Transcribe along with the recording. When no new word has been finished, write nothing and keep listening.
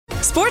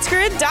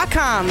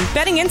SportsGrid.com.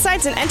 Betting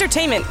insights and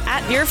entertainment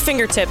at your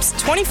fingertips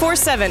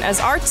 24/7 as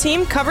our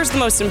team covers the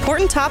most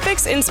important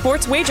topics in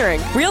sports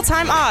wagering.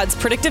 Real-time odds,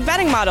 predictive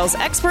betting models,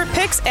 expert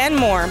picks, and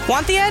more.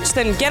 Want the edge?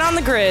 Then get on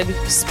the grid.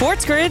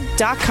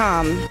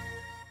 SportsGrid.com.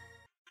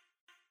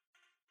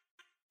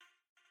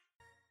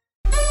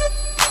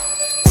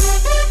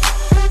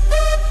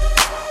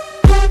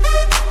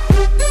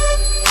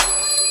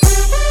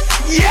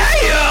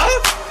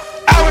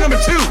 Hour number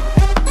 2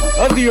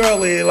 of the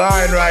early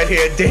line right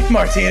here. Dave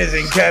Martinez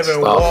and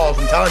Kevin Walsh.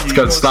 I'm telling you, you're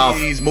going to see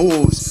these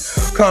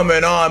moves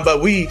coming on.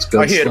 But we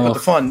are here to put the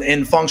fun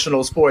in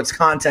functional sports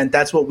content.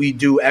 That's what we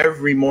do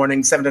every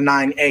morning, 7 to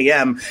 9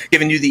 a.m.,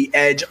 giving you the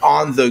edge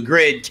on the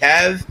grid.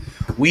 Kev,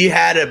 we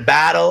had a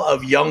battle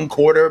of young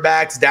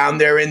quarterbacks down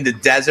there in the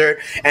desert,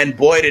 and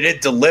boy, did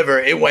it deliver.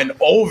 It went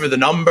over the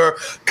number.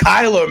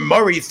 Kyler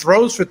Murray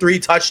throws for 3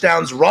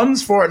 touchdowns,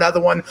 runs for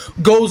another one,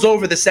 goes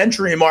over the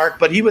century mark,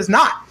 but he was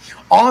not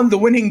on the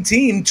winning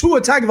team.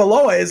 Tua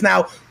Tagovailoa is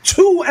now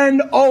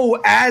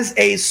 2-0 as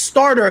a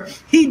starter.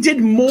 He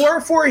did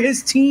more for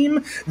his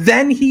team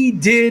than he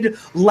did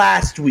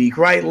last week,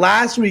 right?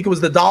 Last week it was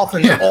the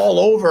Dolphins all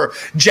over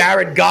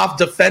Jared Goff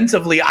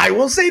defensively. I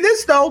will say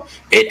this, though.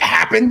 It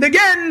happened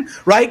again,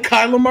 right?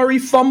 Kyler Murray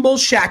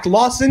fumbles. Shaq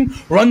Lawson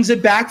runs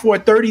it back for a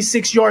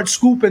 36-yard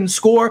scoop and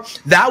score.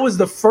 That was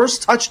the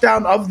first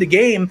touchdown of the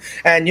game.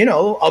 And, you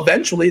know,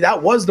 eventually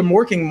that was the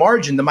working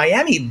margin. The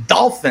Miami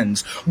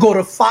Dolphins go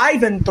to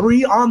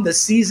 5-3 on the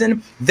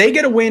season. They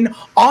get a win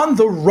on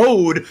the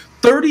road,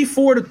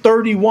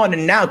 34-31,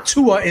 and now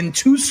Tua in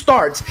 2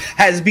 starts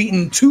has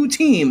beaten 2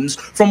 teams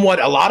from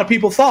what a lot of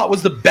people thought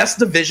was the best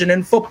division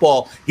in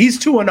football. He's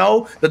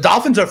 2-0. The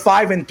Dolphins are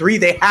 5-3.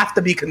 They have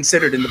to be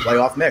considered in the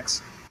playoff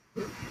mix.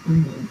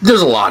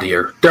 There's a lot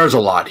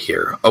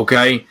here.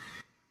 Okay.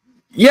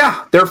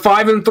 Yeah, they're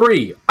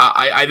 5-3.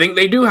 I think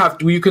they do have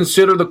to. You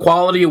consider the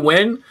quality of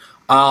win.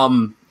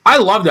 I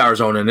loved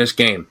Arizona in this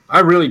game.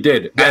 I really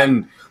did. Yeah.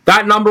 And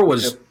that number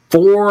was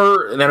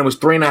 4, and then it was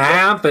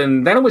 3.5,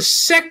 and then it was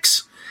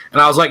 6.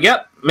 And I was like,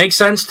 yep, makes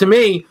sense to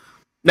me.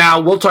 Now,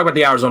 we'll talk about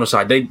the Arizona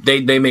side.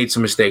 They made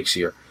some mistakes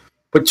here.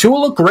 But Tua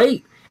looked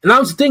great. And that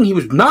was the thing. He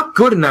was not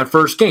good in that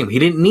first game. He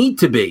didn't need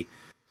to be.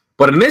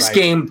 But in this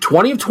game,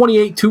 20 of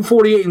 28,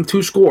 248, and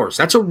 2 scores.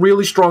 That's a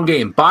really strong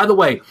game. By the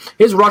way,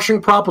 his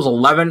rushing prop was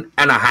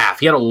 11.5.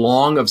 He had a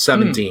long of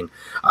 17.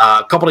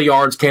 A couple of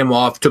yards came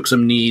off, took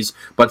some knees,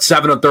 but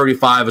 7 of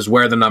 35 is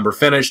where the number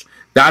finished.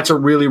 That's a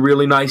really,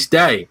 really nice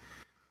day.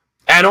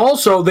 And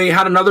also, they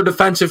had another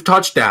defensive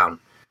touchdown.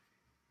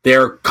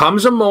 There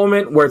comes a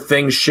moment where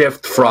things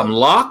shift from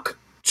luck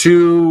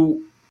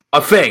to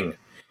a thing.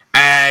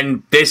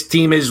 And this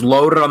team is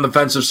loaded on the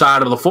defensive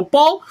side of the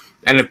football.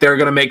 And if they're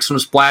going to make some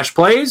splash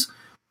plays,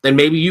 then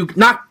maybe you're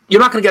not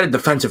going to get a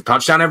defensive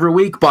touchdown every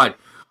week, but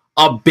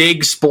a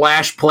big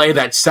splash play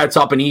that sets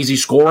up an easy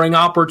scoring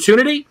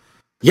opportunity,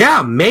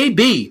 yeah,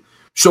 maybe.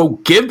 So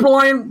give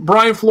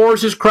Brian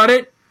Flores his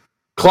credit.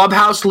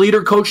 Clubhouse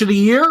leader, coach of the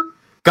year,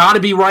 got to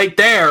be right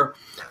there.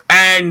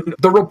 And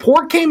the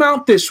report came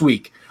out this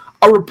week.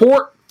 A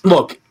report,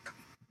 look,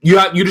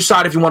 you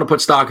decide if you want to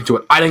put stock into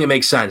it. I think it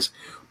makes sense.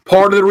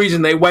 Part of the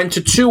reason they went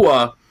to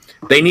Tua,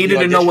 they needed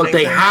to know what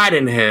they had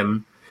in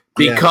him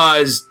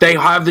because they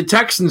have the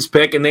Texans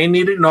pick and they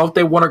needed to know if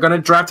they were going to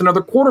draft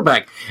another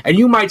quarterback. And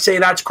you might say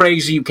that's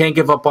crazy. You can't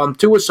give up on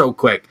Tua so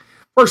quick.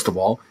 First of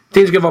all,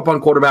 teams give up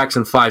on quarterbacks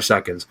in 5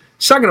 seconds.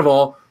 Second of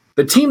all,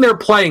 the team they're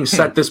playing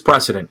set this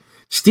precedent.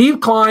 Steve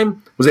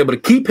Klein was able to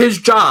keep his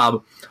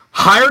job,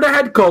 hired a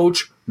head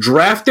coach,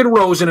 drafted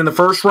Rosen in the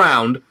first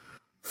round,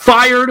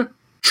 fired,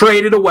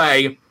 traded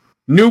away,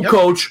 new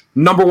coach,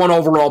 number 1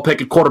 overall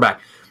pick at quarterback.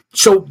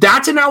 So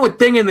that's now a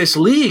thing in this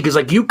league is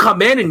like you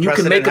come in and you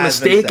can make a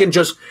mistake and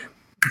just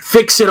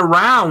fix it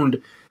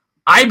around.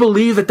 I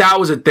believe that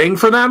was a thing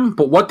for them,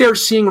 but what they're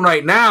seeing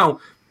right now,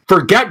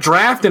 forget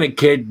drafting a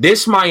kid.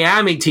 This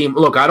Miami team,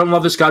 look, I don't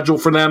love the schedule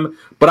for them,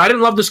 but I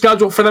didn't love the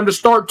schedule for them to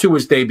start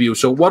Tua's debut.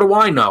 So what do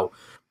I know?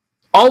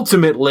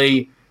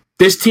 Ultimately,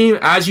 this team,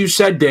 as you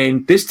said,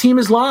 Dane, this team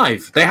is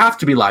live. They have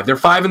to be live. They're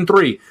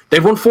 5-3.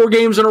 They've won 4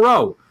 games in a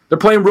row. They're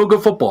playing real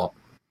good football.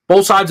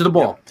 Both sides of the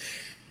ball.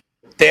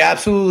 They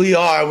absolutely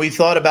are. We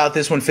thought about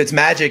this when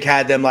Fitzmagic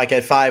had them like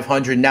at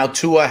 500. Now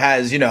Tua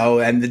has,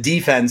 and the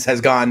defense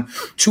has gone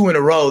 2 in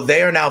a row.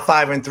 They are now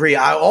 5-3.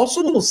 I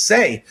also will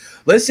say,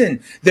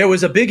 listen, there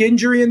was a big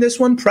injury in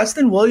this one.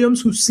 Preston Williams,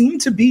 who seemed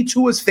to be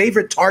Tua's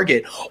favorite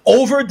target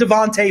over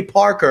Devontae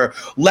Parker,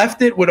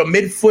 left it with a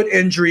midfoot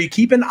injury.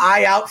 Keep an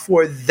eye out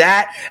for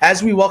that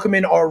as we welcome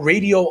in our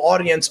radio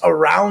audience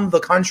around the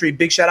country.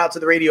 Big shout out to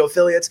the radio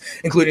affiliates,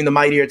 including the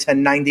Mightier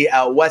 1090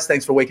 out west.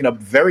 Thanks for waking up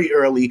very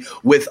early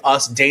with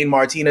us, Dane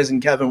Martinez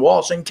and Kevin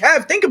Walsh. And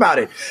Kev, think about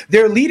it.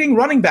 Their leading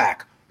running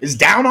back is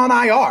down on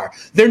IR.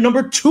 Their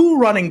number 2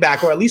 running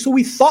back, or at least what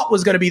we thought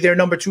was going to be their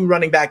number 2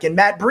 running back in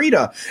Matt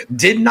Breida,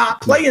 did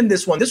not play in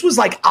this one. This was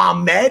like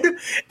Ahmed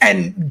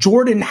and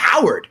Jordan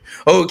Howard,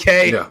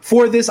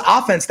 for this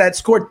offense that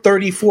scored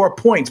 34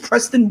 points.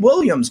 Preston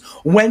Williams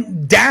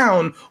went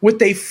down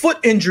with a foot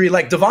injury,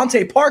 like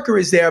Devontae Parker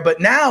is there, but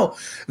now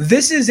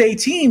this is a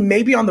team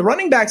maybe on the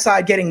running back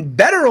side getting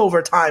better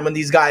over time when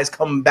these guys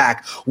come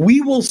back.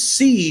 We will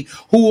see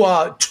who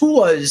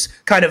Tua's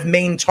kind of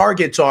main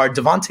targets are.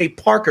 Devontae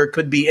Parker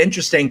could be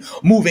interesting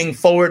moving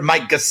forward.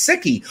 Mike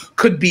Gesicki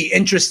could be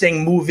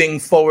interesting moving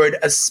forward,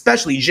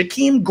 especially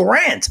Jakeem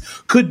Grant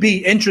could be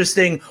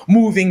interesting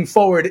moving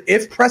forward.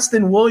 If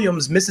Preston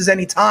Williams misses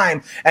any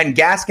time and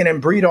Gaskin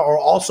and Breida are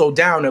also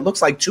down, it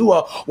looks like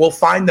Tua will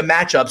find the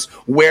matchups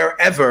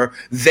wherever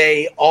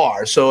they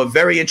are. So a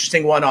very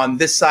interesting one on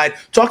this side.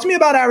 Talk to me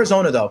about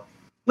Arizona, though.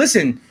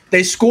 Listen,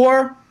 they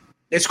scored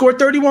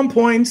 31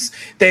 points.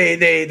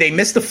 They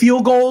missed the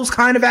field goals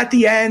kind of at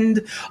the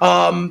end.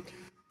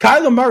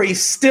 Kyler Murray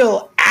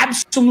still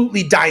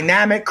absolutely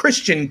dynamic.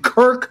 Christian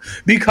Kirk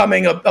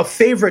becoming a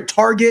favorite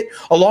target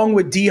along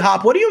with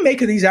D-Hop. What do you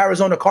make of these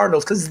Arizona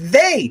Cardinals? Because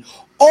they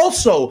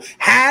also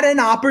had an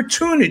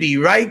opportunity,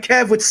 right,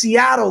 Kev, with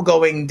Seattle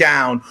going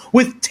down,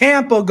 with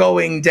Tampa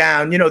going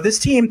down. You know, this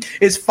team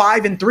is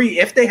 5-3.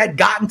 If they had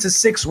gotten to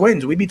 6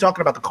 wins, we'd be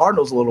talking about the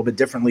Cardinals a little bit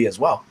differently as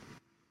well.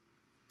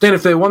 Then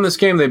if they won this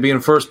game, they'd be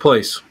in first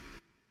place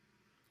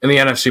in the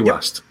NFC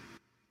West.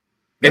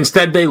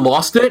 Instead, they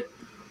lost it.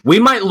 We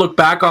might look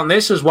back on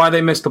this as why they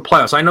missed the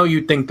playoffs. I know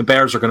you think the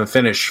Bears are going to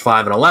finish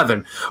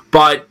 5-11,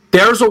 but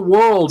there's a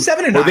world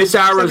where this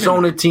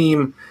Arizona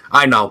team,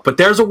 I know, but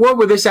there's a world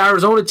where this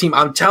Arizona team,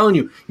 I'm telling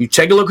you, you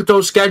take a look at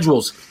those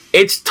schedules.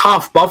 It's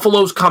tough.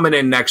 Buffalo's coming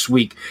in next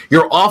week.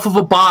 You're off of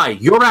a bye.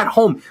 You're at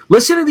home.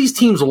 Listen to these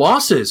teams'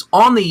 losses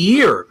on the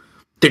year.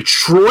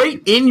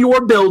 Detroit in your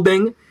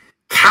building.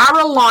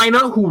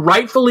 Carolina, who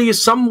rightfully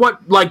is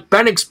somewhat like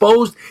been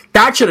exposed,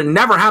 that should have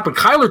never happened.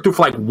 Kyler threw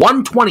for like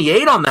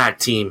 128 on that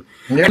team.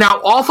 Yeah. And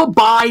now off a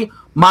bye,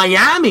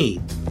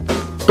 Miami.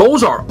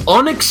 Those are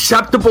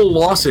unacceptable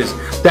losses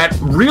that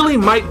really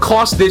might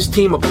cost this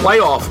team a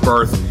playoff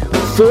berth.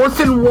 4th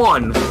and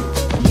 1,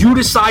 you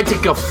decide to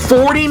kick a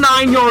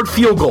 49-yard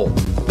field goal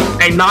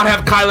and not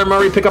have Kyler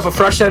Murray pick up a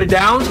fresh set of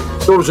downs.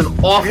 There was an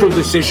awful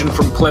decision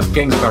from Cliff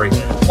Kingsbury.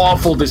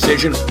 Awful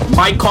decision.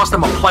 Might cost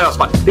them a playoff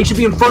spot. They should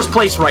be in first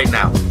place right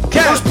now.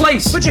 Kev, first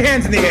place. Put your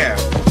hands in the air.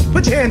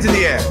 Put your hands in the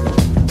air.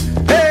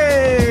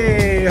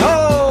 Hey,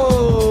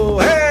 ho,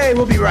 hey.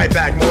 We'll be right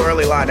back. More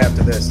early line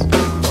after this.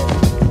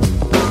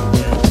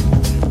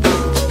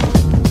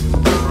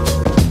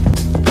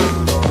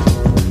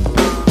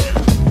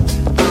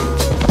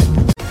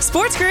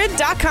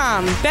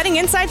 SportsGrid.com. Betting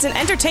insights and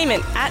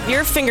entertainment at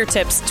your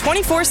fingertips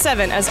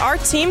 24/7 as our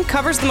team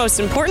covers the most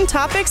important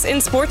topics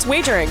in sports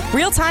wagering.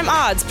 Real-time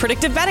odds,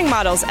 predictive betting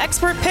models,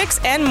 expert picks,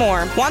 and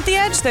more. Want the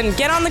edge? Then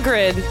get on the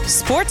grid.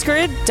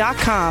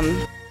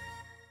 SportsGrid.com.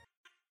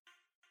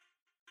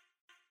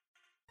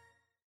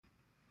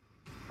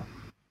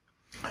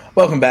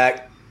 Welcome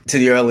back to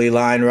the early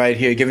line right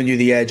here, giving you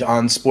the edge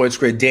on Sports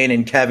Grid, Dane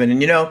and Kevin.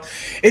 And, you know,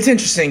 it's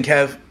interesting,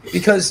 Kev,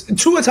 because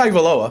Tua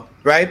Tagovailoa,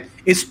 right,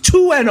 is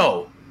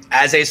 2-0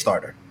 as a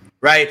starter,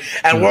 right?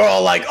 And we're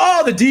all like,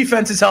 oh, the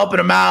defense is helping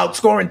him out,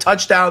 scoring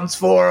touchdowns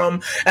for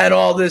him and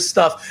all this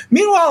stuff.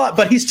 Meanwhile,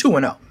 but he's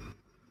 2-0.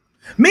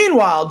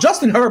 Meanwhile,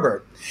 Justin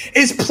Herbert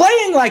is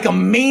playing like a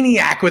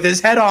maniac with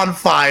his head on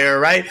fire,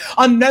 right?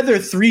 Another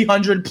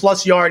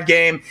 300-plus yard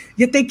game,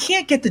 yet they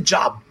can't get the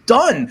job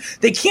done.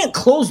 They can't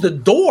close the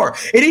door.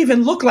 It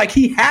even looked like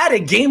he had a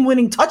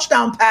game-winning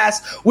touchdown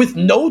pass with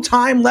no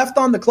time left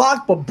on the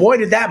clock, but boy,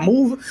 did that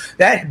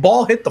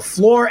ball hit the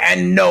floor.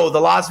 And no,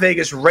 the Las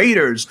Vegas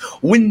Raiders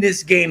win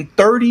this game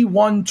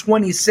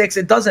 31-26.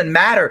 It doesn't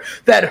matter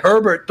that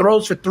Herbert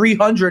throws for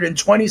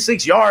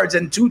 326 yards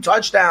and 2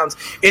 touchdowns.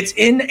 It's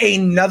in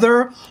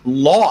another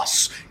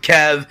loss,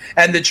 Kev,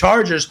 and the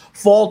Chargers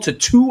fall to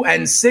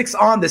 2-6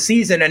 on the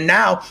season. And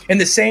now, in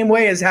the same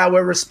way as how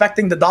we're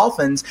respecting the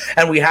Dolphins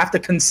and we have to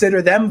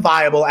consider them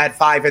viable at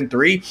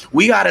 5-3,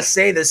 we got to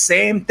say the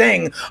same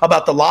thing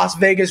about the Las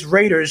Vegas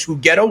Raiders, who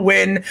get a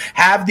win,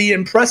 have the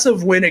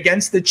impressive win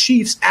against the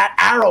Chiefs at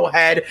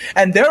Arrowhead,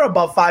 and they're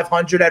above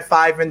 500 at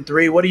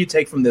 5-3. What do you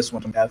take from this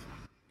one, Kev?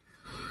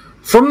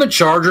 From the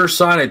Chargers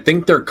side, I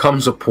think there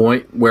comes a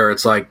point where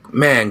it's like,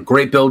 man,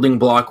 great building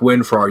block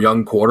win for our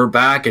young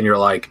quarterback, and you're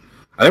like,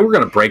 I think we're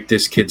going to break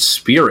this kid's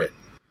spirit.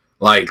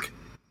 Like,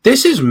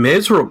 this is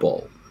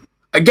miserable.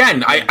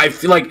 Again, I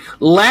feel like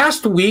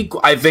last week,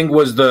 I think,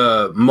 was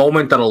the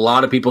moment that a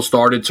lot of people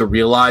started to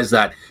realize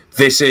that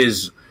this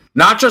is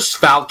not just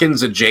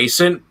Falcons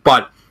adjacent,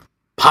 but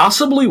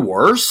possibly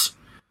worse.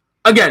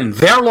 Again,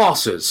 their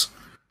losses.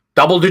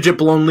 Double-digit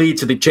blown lead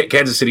to the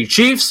Kansas City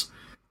Chiefs.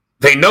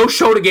 They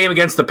no-showed a game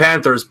against the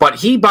Panthers, but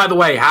he, by the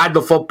way, had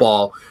the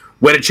football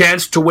with a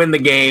chance to win the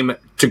game,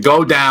 to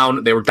go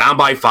down. They were down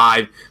by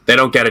 5. They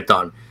don't get it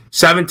done.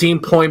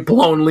 17-point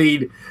blown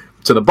lead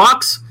to the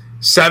Bucs.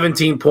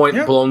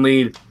 17-point blown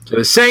lead to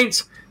the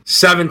Saints.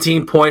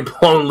 17-point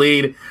blown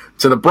lead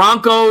to the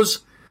Broncos,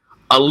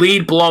 a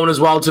lead blown as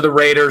well to the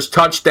Raiders,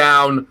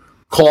 touchdown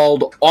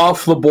called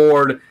off the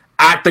board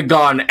at the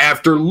gun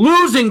after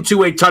losing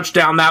to a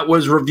touchdown that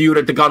was reviewed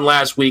at the gun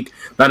last week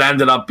that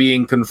ended up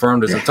being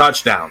confirmed as a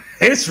touchdown.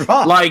 It's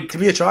rough to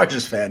be a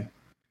Chargers fan.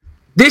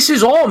 This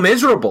is all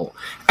miserable.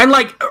 And,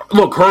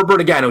 look, Herbert,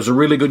 again, it was a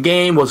really good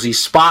game. Was he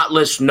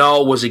spotless?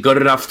 No. Was he good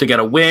enough to get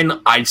a win?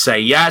 I'd say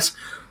yes.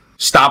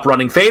 Stop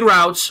running fade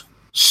routes.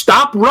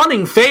 Stop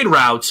running fade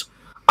routes.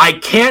 I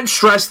can't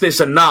stress this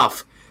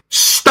enough.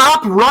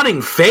 Stop running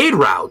fade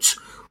routes.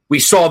 We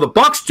saw the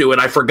Bucs do it.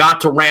 I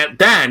forgot to rant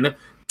then.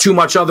 Too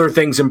much other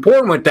things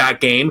important with that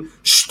game.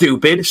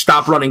 Stupid.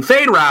 Stop running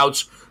fade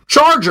routes.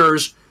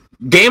 Chargers,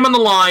 game on the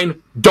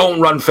line, don't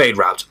run fade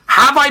routes.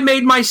 Have I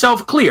made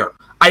myself clear?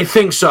 I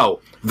think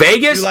so.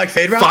 Vegas, you like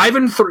fade routes?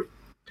 5-3.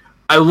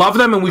 I love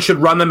them, and we should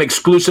run them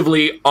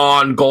exclusively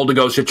on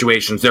goal-to-go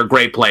situations. They're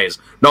great plays.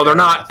 No, they're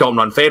not. Don't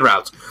run fade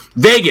routes.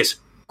 Vegas,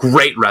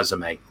 great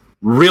resume.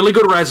 Really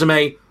good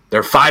resume.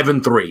 They're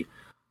 5-3.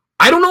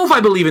 I don't know if I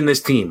believe in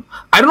this team.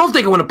 I don't know if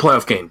they can win a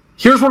playoff game.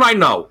 Here's what I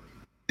know.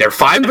 They're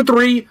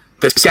 5-3.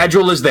 The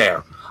schedule is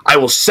there. I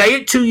will say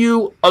it to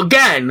you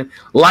again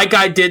like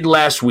I did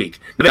last week.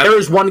 There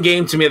is one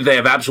game to me that they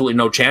have absolutely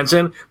no chance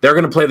in. They're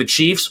going to play the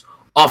Chiefs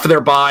off of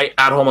their bye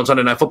at home on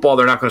Sunday Night Football.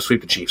 They're not going to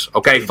sweep the Chiefs.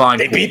 Okay, fine.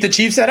 They beat the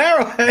Chiefs at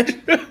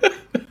Arrowhead.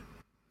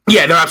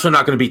 Yeah, they're absolutely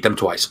not going to beat them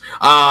twice.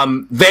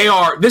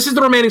 This is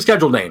the remaining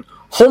schedule, Dane.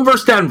 Home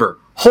versus Denver.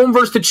 Home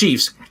versus the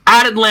Chiefs.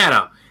 At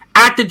Atlanta.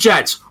 At the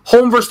Jets.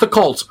 Home versus the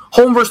Colts.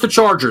 Home versus the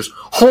Chargers.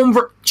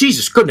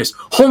 Jesus goodness.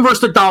 Home versus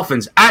the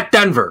Dolphins. At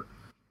Denver.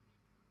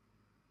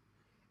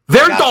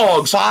 They're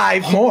dogs.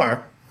 5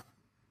 more.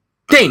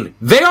 Dane,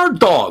 they are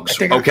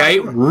dogs, okay?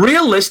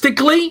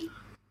 Realistically,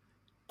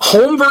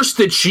 home versus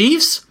the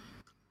Chiefs,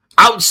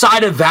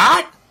 outside of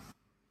that,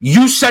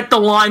 you set the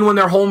line when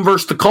they're home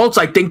versus the Colts.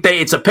 I think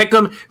it's a pick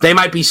 'em. They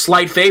might be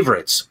slight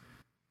favorites.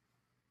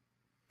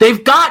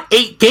 They've got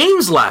 8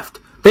 games left.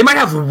 They might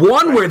have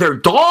one where they're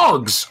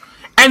dogs,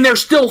 and they're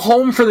still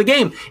home for the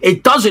game.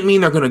 It doesn't mean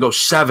they're going to go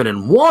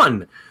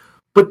 7-1.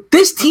 But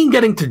this team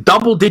getting to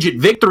double-digit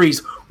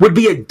victories would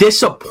be a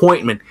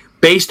disappointment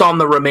based on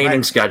the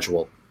remaining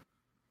schedule.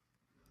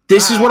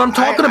 This is what I'm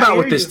talking about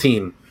with this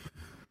team.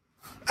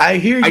 I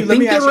hear you. Let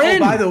me ask you,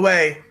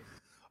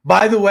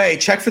 by the way,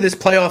 check for this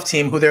playoff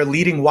team who their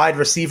leading wide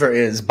receiver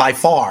is by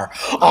far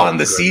on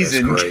the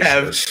season,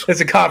 Kev. It's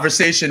a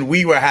conversation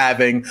we were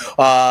having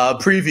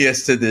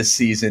previous to this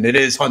season. It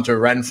is Hunter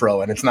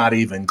Renfrow, and it's not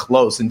even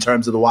close in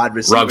terms of the wide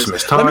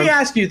receivers. Let me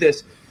ask you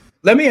this,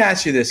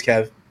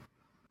 Kev.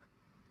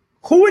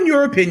 Who, in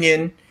your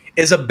opinion,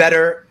 is a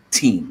better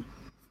team?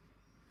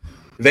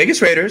 The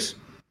Vegas Raiders,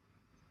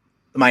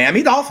 the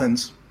Miami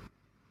Dolphins,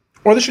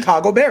 or the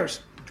Chicago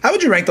Bears? How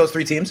would you rank those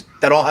 3 teams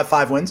that all have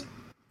 5 wins?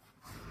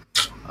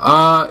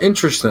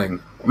 Interesting.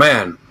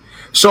 Man.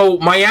 So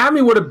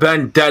Miami would have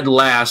been dead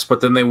last,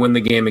 but then they win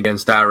the game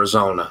against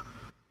Arizona.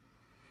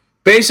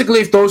 Basically,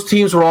 if those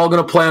teams were all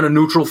going to play on a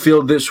neutral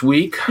field this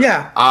week,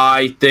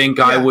 I think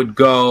I would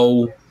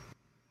go...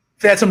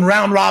 If they had some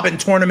round-robin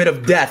tournament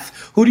of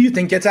death, who do you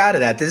think gets out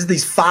of that? This is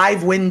these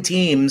 5-win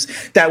teams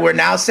that we're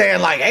now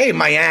saying, like, hey,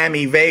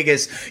 Miami,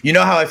 Vegas, you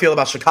know how I feel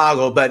about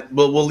Chicago, but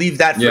we'll leave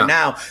that for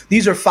now.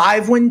 These are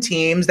 5-win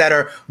teams that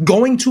are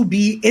going to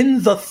be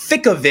in the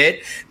thick of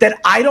it that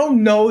I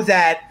don't know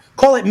that,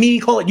 call it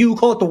me, call it you,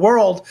 call it the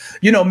world,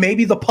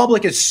 maybe the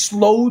public is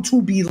slow to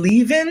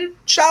believe in,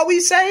 shall we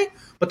say?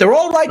 But they're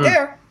all right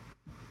there.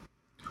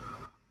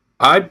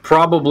 I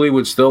probably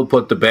would still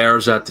put the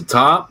Bears at the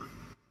top.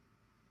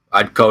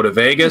 I'd go to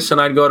Vegas,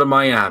 and I'd go to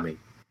Miami.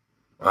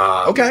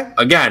 Okay.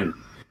 Again,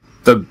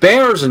 the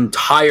Bears'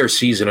 entire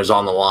season is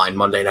on the line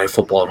Monday Night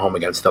Football at home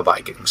against the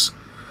Vikings.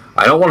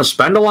 I don't want to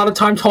spend a lot of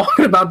time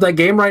talking about that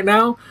game right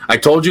now. I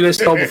told you this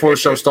before the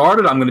show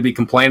started. I'm going to be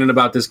complaining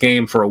about this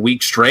game for a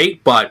week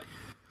straight, but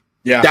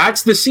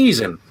that's the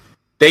season.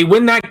 They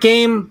win that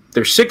game.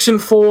 They're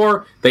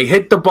 6-4. They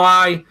hit the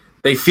bye.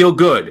 They feel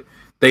good.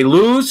 They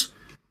lose.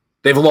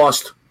 They've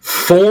lost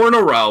 4 in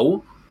a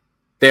row.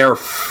 They're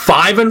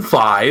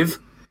 5-5,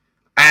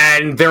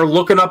 and they're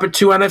looking up at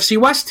 2 NFC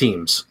West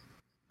teams,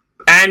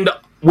 and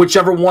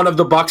whichever one of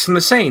the Bucs and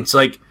the Saints.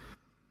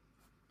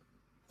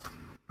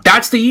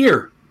 That's the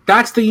year.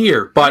 That's the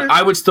year. But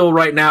I would still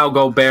right now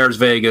go Bears,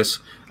 Vegas,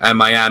 and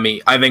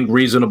Miami. I think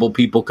reasonable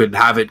people could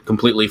have it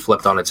completely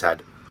flipped on its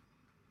head.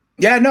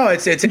 Yeah, no,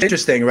 it's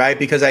interesting, right?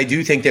 Because I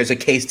do think there's a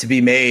case to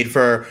be made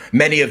for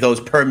many of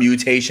those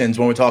permutations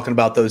when we're talking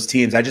about those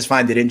teams. I just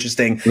find it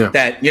interesting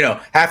that,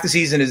 half the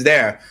season is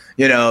there.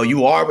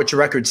 You are what your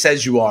record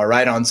says you are,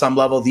 right? On some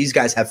level, these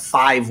guys have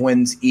 5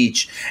 wins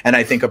each, and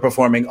I think are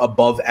performing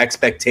above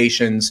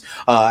expectations,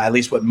 at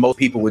least what most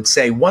people would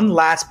say. One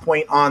last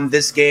point on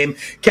this game.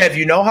 Kev,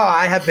 you know how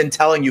I have been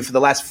telling you for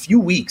the last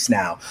few weeks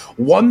now,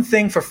 one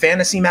thing for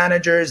fantasy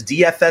managers,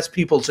 DFS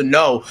people to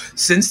know,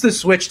 since the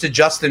switch to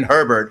Justin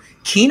Herbert,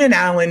 Keenan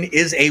Allen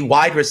is a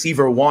wide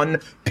receiver 1,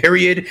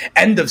 period,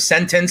 end of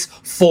sentence,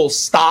 full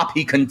stop.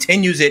 He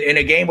continues it in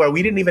a game where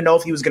we didn't even know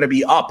if he was going to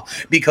be up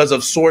because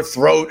of sore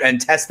throat remote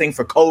and testing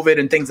for COVID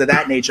and things of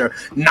that nature.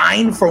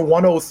 9 for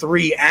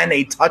 103 and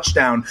a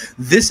touchdown.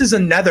 This is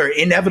another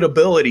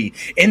inevitability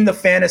in the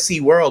fantasy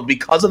world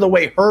because of the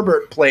way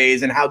Herbert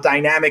plays and how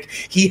dynamic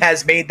he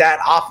has made that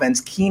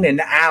offense.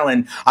 Keenan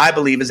Allen, I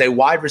believe, is a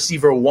wide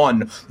receiver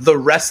 1 the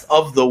rest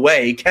of the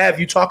way. Kev,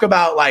 you talk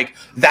about like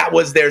that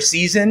was their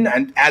season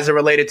and as it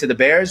related to the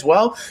Bears.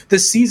 Well, the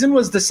season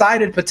was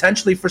decided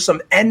potentially for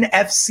some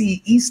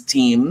NFC East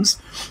teams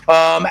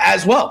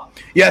as well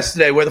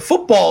yesterday, where the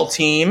football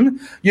team,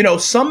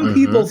 some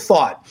people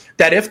thought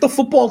that if the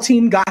football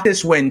team got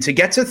this win to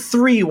get to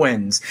 3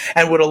 wins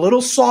and with a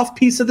little soft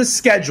piece of the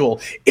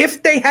schedule,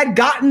 if they had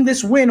gotten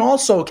this win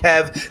also,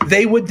 Kev,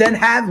 they would then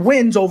have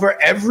wins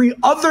over every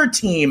other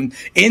team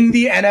in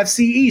the NFC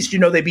East.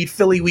 They beat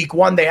Philly week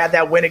 1. They had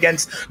that win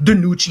against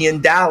DiNucci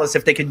in Dallas.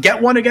 If they could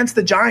get one against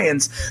the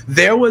Giants,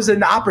 there was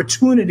an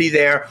opportunity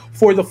there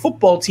for the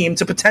football team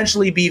to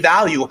potentially be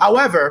value.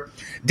 However,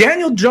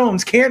 Daniel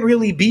Jones can't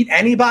really beat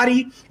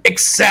anybody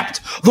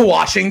except the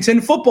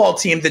Washington football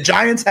team. The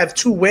Giants have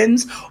 2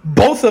 wins,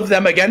 both of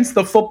them against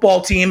the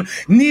football team,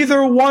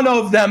 neither one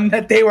of them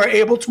that they were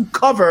able to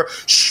cover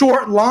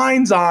short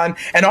lines on.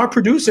 And our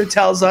producer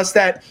tells us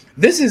that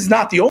this is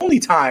not the only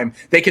time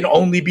they can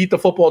only beat the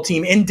football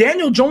team. In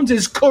Daniel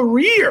Jones's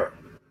career,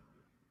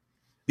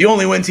 the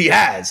only wins he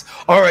has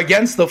are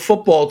against the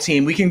football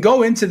team. We can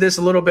go into this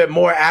a little bit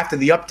more after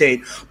the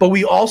update, but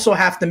we also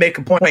have to make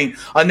a point.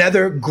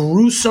 Another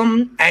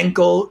gruesome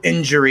ankle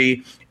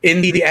injury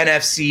in the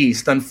NFC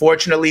East.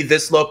 Unfortunately,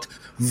 this looked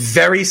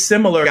very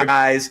similar,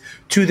 guys,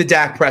 to the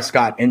Dak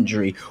Prescott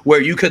injury,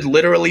 where you could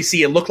literally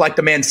see it looked like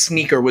the man's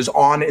sneaker was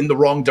on in the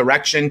wrong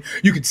direction.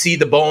 You could see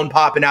the bone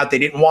popping out. They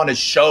didn't want to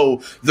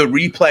show the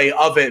replay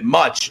of it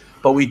much,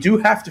 but we do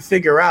have to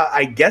figure out,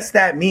 I guess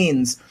that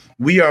means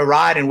we are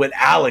riding with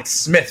Alex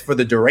Smith for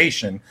the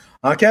duration.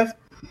 Huh, Kev?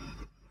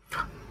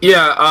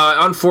 Yeah,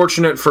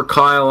 unfortunate for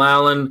Kyle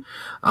Allen.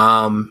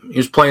 He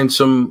was playing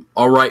some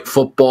all right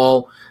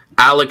football.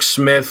 Alex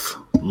Smith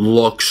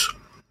looks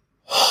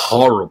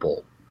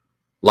horrible.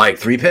 Like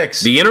 3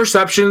 picks. The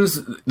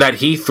interceptions that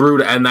he threw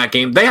to end that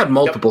game, they had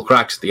multiple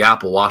cracks at the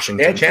apple,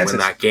 Washington, to win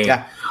that game.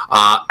 Yeah.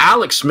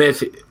 Alex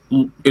Smith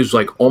is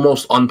like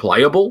almost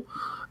unplayable.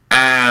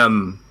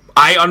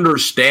 I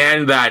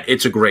understand that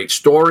it's a great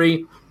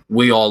story.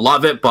 We all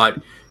love it,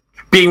 but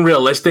being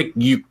realistic,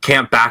 you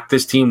can't back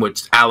this team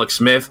with Alex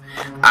Smith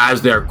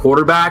as their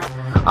quarterback.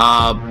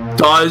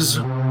 Does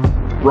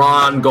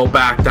Ron go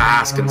back to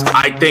Haskins?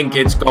 I think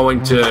it's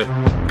going to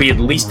be at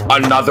least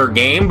another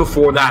game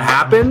before that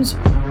happens,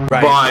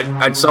 right. But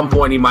at some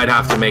point he might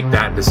have to make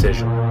that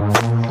decision.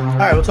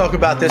 All right, we'll talk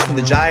about this from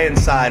the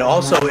Giants side.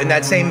 Also, in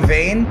that same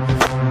vein,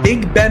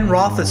 Big Ben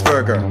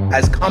Roethlisberger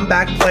as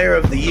comeback player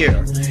of the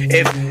year.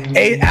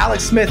 If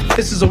Alex Smith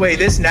pisses away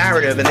this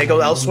narrative and they go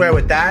elsewhere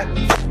with that,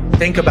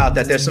 think about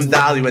that. There's some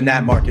value in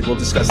that market. We'll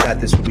discuss that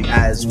this week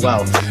as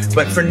well.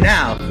 But for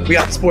now, we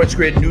got the Sports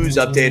Grid news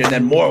update and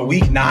then more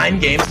Week 9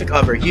 games to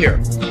cover here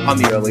on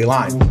the Early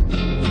Line.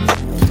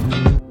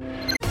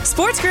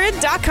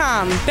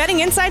 SportsGrid.com. Betting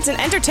insights and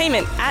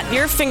entertainment at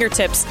your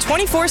fingertips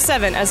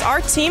 24/7 as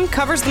our team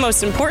covers the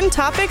most important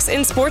topics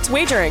in sports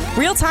wagering.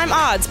 Real-time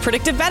odds,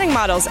 predictive betting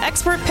models,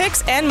 expert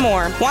picks, and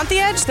more. Want the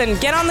edge? Then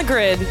get on the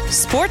grid.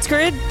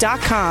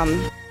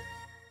 SportsGrid.com.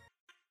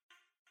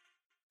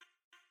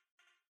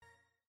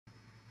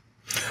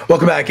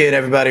 Welcome back in,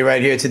 everybody,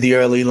 right here to the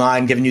Early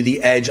Line, giving you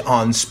the edge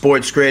on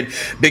Sports Grid.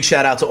 Big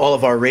shout out to all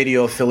of our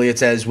radio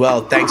affiliates as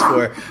well. Thanks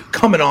for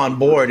coming on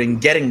board and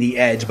getting the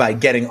edge by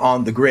getting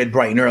on the grid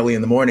bright and early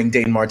in the morning.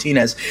 Dane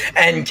Martinez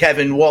and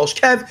Kevin Walsh.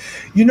 Kev,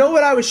 you know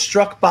what I was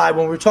struck by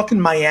when we were talking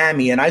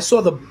Miami, and I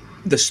saw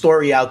the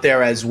story out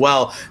there as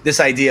well, this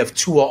idea of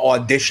Tua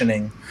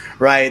auditioning,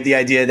 right? The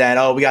idea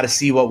that, we got to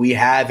see what we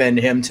have in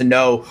him to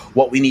know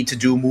what we need to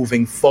do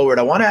moving forward.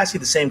 I want to ask you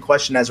the same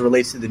question as it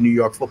relates to the New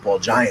York Football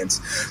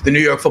Giants. The New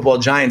York Football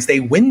Giants,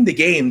 they win the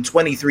game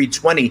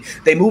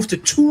 23-20. They move to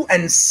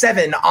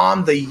 2-7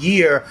 on the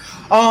year.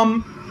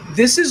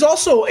 This is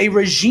also a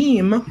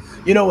regime,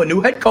 a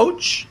new head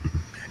coach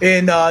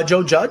in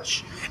Joe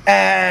Judge.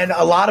 And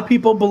a lot of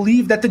people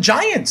believe that the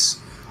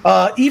Giants,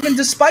 even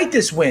despite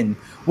this win,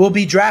 will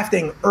be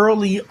drafting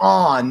early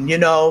on.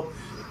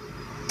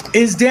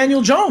 Is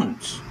Daniel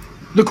Jones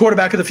the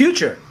quarterback of the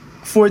future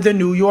for the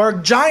New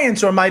York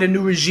Giants, or might a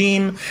new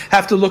regime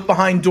have to look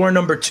behind door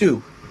number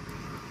 2?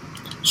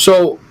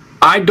 So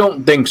I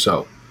don't think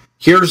so.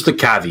 Here's the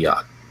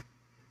caveat.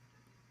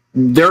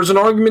 There's an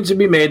argument to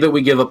be made that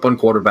we give up on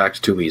quarterbacks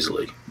too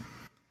easily.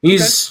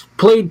 He's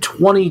played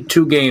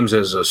 22 games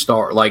as a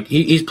start. Like,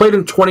 he's played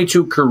in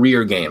 22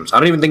 career games. I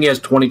don't even think he has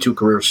 22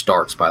 career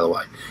starts, by the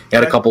way. He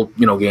had a couple,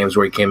 games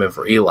where he came in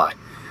for Eli.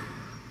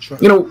 Sure.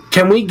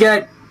 Can we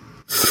get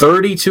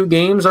 32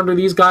 games under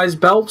these guys'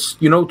 belts?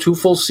 2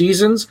 full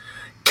seasons?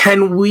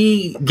 Can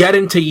we get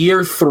into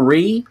year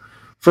 3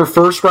 for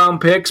first-round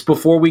picks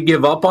before we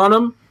give up on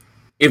them?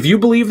 If you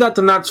believe that,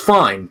 then that's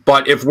fine.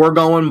 But if we're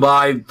going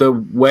by the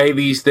way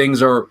these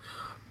things are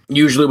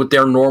usually with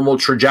their normal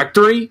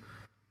trajectory,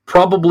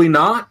 probably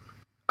not.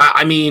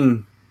 I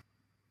mean,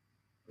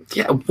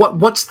 Yeah,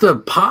 what's the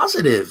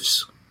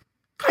positives?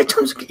 Guy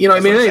turns, he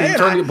didn't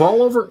turn the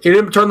ball over. He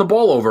didn't turn the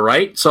ball over,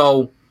 right?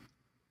 So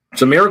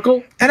it's a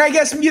miracle. And I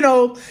guess,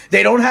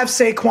 they don't have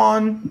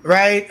Saquon,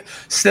 right?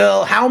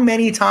 Still, how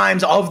many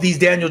times of these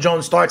Daniel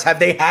Jones starts have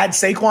they had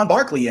Saquon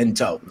Barkley in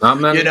tow? Not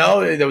many.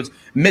 There was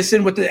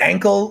missing with the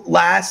ankle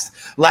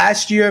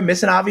last year,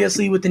 missing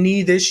obviously with the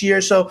knee this year.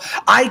 So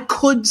I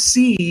could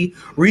see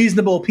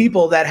reasonable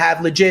people that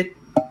have legit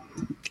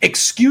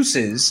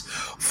excuses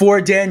for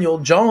Daniel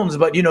Jones,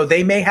 but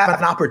they may have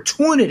an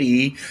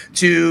opportunity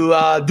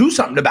to do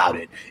something about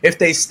it if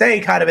they stay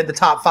kind of in the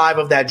top 5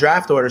 of that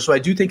draft order. So I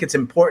do think it's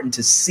important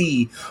to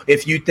see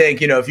if you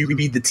think, if you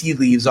read the tea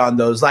leaves on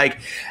those, like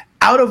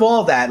out of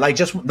all that, like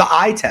just the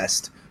eye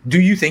test,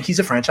 do you think he's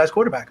a franchise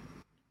quarterback?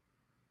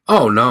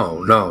 Oh,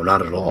 no,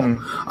 not at all.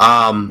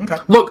 Okay.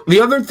 Look,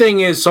 the other thing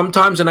is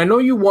sometimes, and I know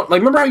you want,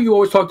 remember how you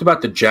always talked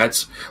about the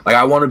Jets? Like,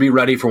 I want to be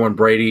ready for when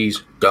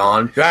Brady's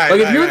gone. Right,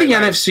 if you're the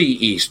NFC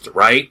East,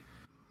 right?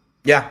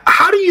 Yeah.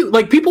 How do you,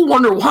 people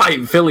wonder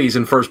why Philly's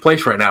in first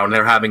place right now and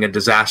they're having a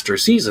disaster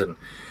season.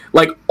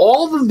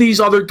 All of these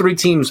other 3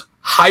 teams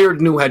hired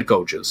new head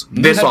coaches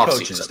this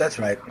offseason. That's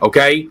right.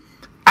 Okay?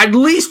 At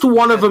least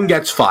one of them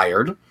gets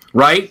fired,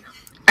 right?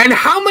 And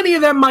how many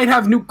of them might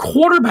have new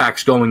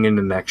quarterbacks going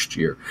into next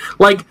year?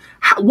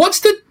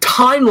 What's the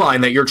timeline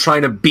that you're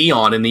trying to be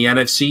on in the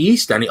NFC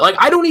East?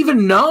 I don't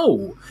even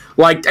know.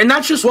 And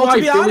that's just why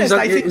to be honest,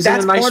 I think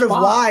that's part of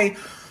why.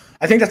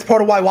 I think that's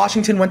part of why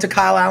Washington went to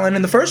Kyle Allen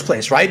in the first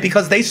place, right?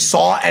 Because they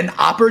saw an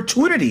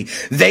opportunity.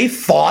 They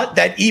thought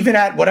that even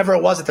at whatever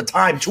it was at the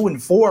time,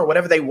 2-4,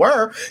 whatever they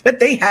were,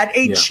 that they had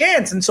a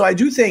chance. And so I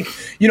do think,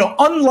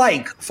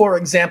 unlike, for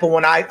example,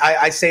 when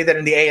I say that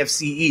in the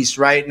AFC East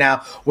right now,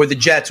 where the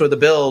Jets or the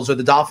Bills or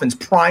the Dolphins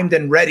primed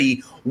and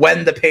ready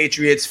when the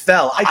Patriots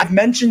fell. I've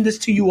mentioned this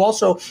to you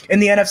also in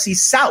the NFC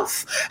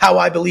South, how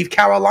I believe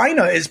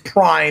Carolina is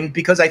primed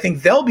because I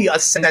think they'll be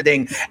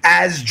ascending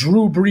as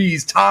Drew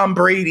Brees, Tom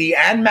Brady,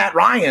 and Matt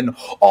Ryan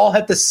all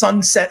hit the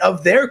sunset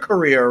of their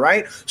career,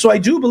 right? So I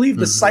do believe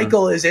the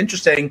cycle is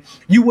interesting.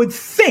 You would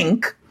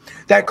think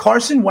that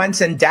Carson Wentz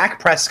and Dak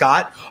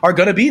Prescott are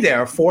going to be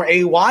there for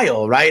a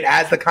while, right?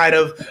 As the kind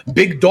of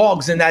big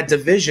dogs in that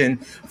division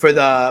for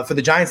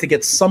the Giants to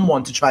get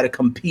someone to try to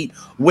compete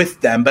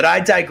with them. But I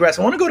digress.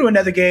 I want to go to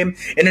another game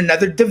in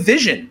another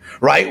division,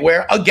 right?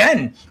 Where,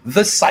 again,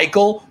 the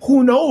cycle,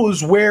 who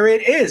knows where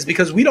it is?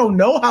 Because we don't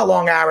know how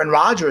long Aaron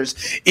Rodgers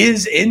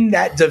is in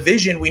that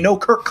division. We know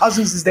Kirk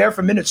Cousins is there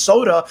for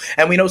Minnesota,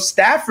 and we know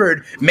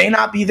Stafford may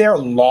not be there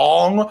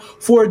long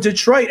for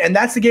Detroit. And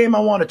that's the game I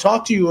want to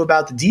talk to you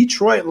about. The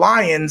Detroit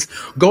Lions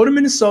go to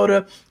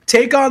Minnesota,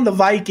 take on the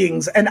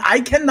Vikings, and I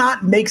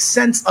cannot make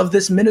sense of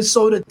this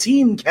Minnesota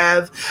team,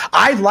 Kev.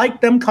 I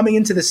liked them coming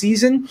into the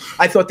season.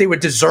 I thought they were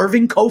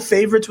deserving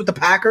co-favorites with the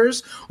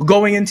Packers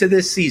going into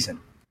this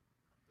season.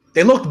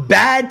 They looked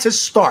bad to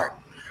start,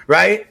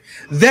 right?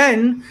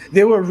 Then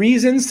there were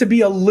reasons to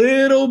be a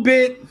little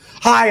bit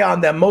high on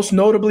them, most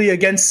notably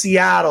against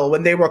Seattle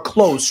when they were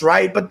close,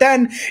 right? But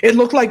then it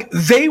looked like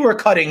they were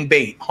cutting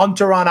bait.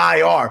 Hunter on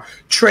IR,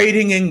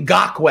 trading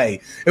Ngakoue.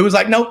 It was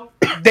like, nope,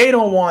 they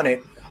don't want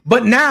it.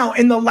 But now,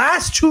 in the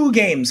last 2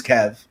 games,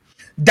 Kev,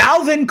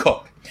 Dalvin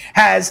Cook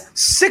has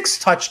 6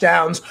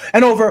 touchdowns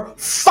and over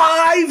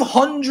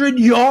 500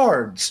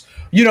 yards,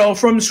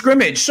 from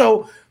scrimmage.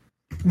 So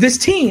this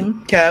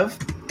team, Kev,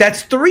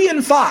 that's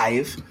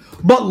 3-5,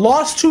 but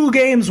lost 2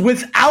 games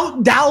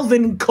without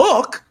Dalvin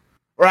Cook,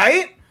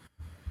 right?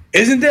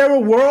 Isn't there a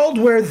world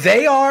where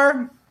they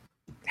are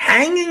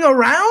hanging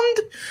around?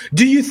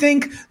 Do you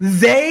think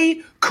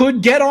they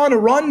could get on a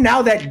run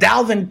now that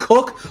Dalvin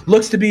Cook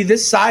looks to be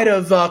this side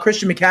of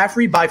Christian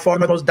McCaffrey, by far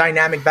the most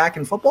dynamic back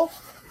in football?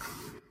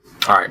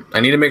 All right, I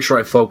need to make sure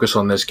I focus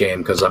on this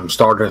game because I'm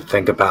starting to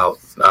think about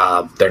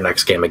their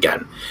next game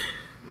again.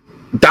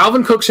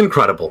 Dalvin Cook's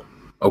incredible,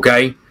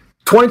 okay?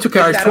 22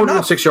 carries,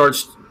 206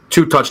 yards,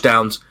 2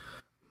 touchdowns.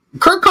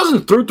 Kirk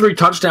Cousins threw 3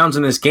 touchdowns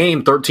in this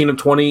game, 13 of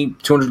 20,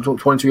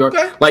 222 yards.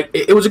 Okay.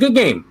 It was a good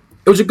game.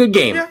 It was a good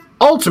game. Yeah.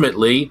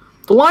 Ultimately,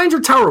 the Lions are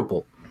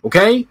terrible,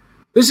 okay?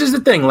 This is the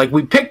thing.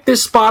 We picked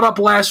this spot up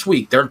last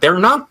week. They're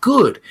not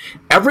good.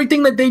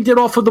 Everything that they did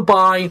off of the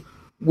bye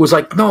was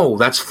no,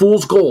 that's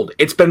fool's gold.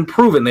 It's been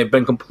proven. They've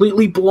been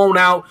completely blown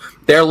out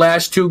their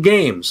last 2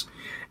 games.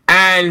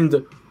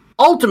 And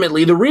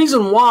ultimately, the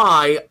reason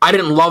why I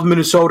didn't love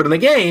Minnesota in the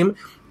game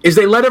is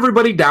they let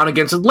everybody down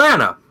against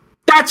Atlanta.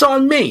 That's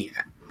on me.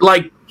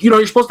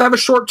 You're supposed to have a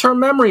short-term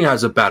memory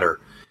as a bettor.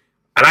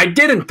 And I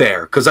didn't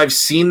there because I've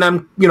seen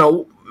them,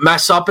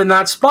 mess up in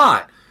that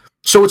spot.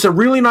 So it's a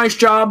really nice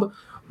job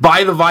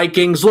by the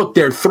Vikings. Look,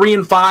 they're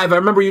 3-5. I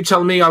remember you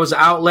telling me I was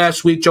out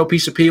last week. Joe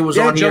Pisapia was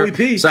on Joey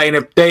here saying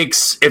if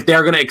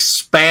they're going to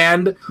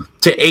expand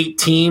to 8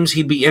 teams,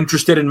 he'd be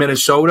interested in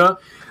Minnesota.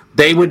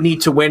 They would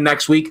need to win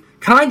next week.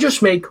 Can I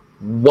just make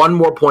one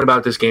more point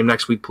about this game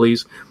next week,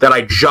 please, that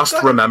I just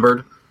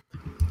remembered?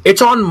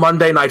 It's on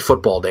Monday Night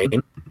Football,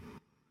 Dane.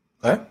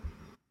 What?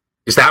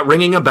 Is that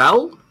ringing a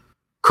bell?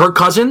 Kirk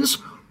Cousins,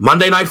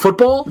 Monday Night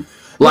Football?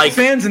 Like,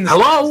 fans in the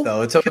hello, stands,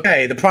 though. It's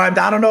okay. The prime.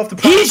 I don't know if the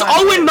prime. He's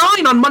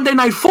 0-9 on Monday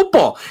Night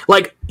Football.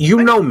 Like,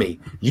 you know me.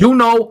 You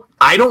know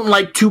I don't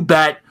like to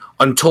bet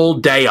until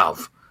day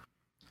of.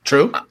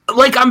 True.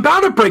 Like, I'm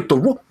about to break the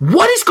rule.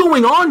 What is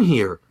going on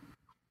here?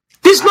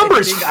 This number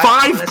is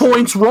 5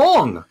 points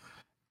wrong.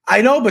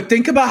 I know, but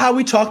think about how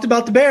we talked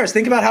about the Bears.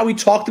 Think about how we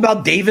talked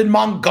about David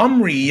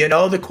Montgomery. You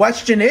know, the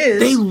question is...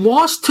 They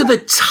lost to the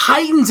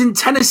Titans in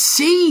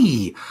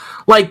Tennessee.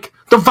 Like,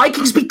 the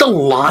Vikings beat the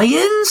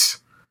Lions?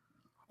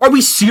 Are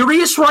we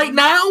serious right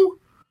now?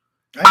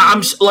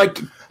 I'm like...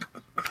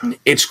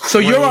 It's crazy. So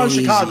you're on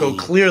Chicago,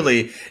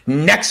 clearly,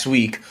 next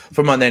week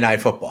for Monday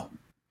Night Football.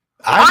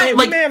 I'll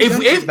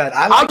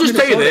just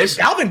tell you this.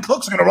 Dalvin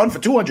Cook's going to run for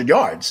 200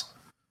 yards.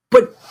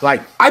 But,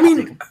 like, I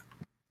mean...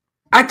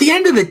 At the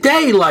end of the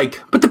day,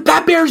 but the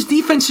Bears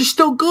defense is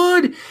still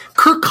good.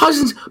 Kirk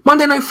Cousins,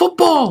 Monday Night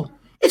Football.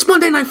 It's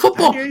Monday Night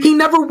Football. He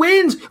never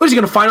wins. What, is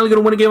he finally going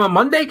to win a game on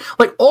Monday?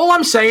 Like, all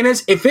I'm saying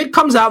is, if it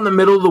comes out in the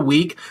middle of the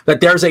week that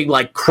there's a,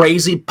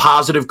 crazy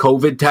positive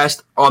COVID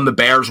test on the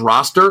Bears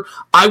roster,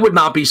 I would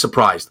not be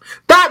surprised.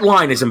 That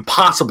line is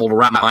impossible to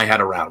wrap my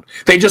head around.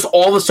 They just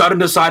all of a sudden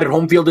decided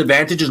home field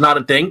advantage is not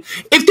a thing.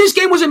 If this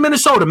game was in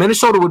Minnesota,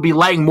 Minnesota would be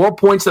laying more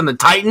points than the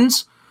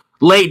Titans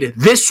laid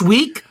this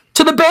week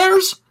to the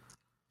Bears?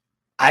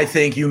 I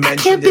think you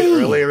mentioned it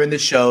earlier in the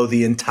show.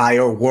 The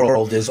entire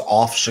world is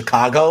off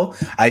Chicago.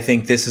 I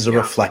think this is a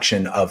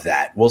reflection of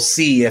that. We'll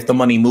see if the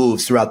money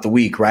moves throughout the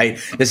week, right?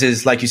 This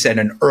is, like you said,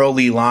 an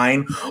early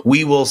line.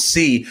 We will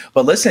see.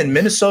 But listen,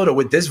 Minnesota,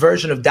 with this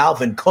version of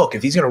Dalvin Cook,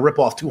 if he's going to rip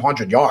off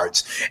 200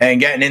 yards and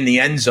getting in the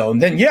end zone,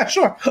 then yeah,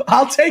 sure,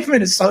 I'll take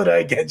Minnesota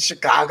against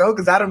Chicago,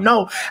 because I don't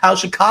know how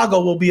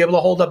Chicago will be able to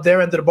hold up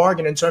their end of the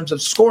bargain in terms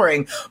of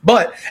scoring.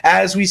 But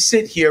as we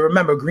sit here,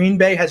 remember, Green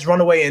Bay has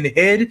run away and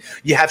hid.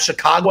 You have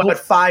Chicago at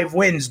 5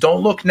 wins.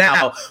 Don't look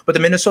now. But the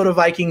Minnesota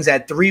Vikings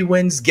at 3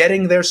 wins,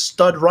 getting their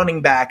stud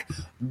running back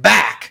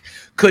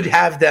could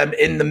have them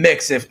in the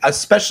mix,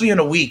 especially in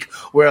a week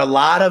where a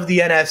lot of the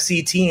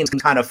NFC teams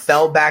kind of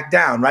fell back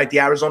down, right?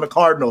 The Arizona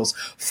Cardinals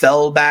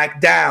fell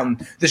back down.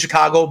 The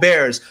Chicago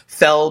Bears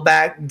fell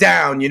back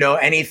down. You know,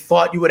 any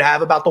thought you would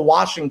have about the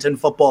Washington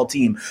football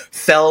team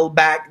fell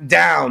back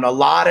down. A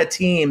lot of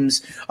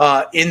teams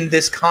in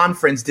this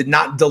conference did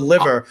not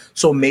deliver,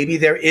 so maybe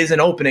there is an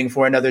opening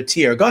for another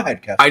tier. Go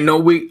ahead, Kev. I know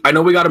we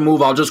got to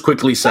move. I'll just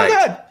quickly say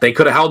they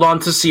could have held on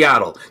to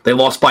Seattle. They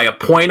lost by a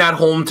point at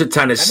home to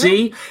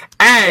Tennessee.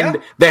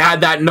 And they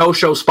had that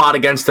no-show spot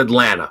against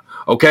Atlanta.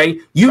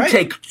 Okay, you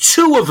take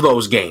 2 of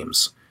those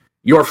games,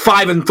 you're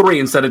 5-3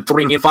 instead of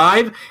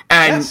 3-5,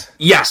 and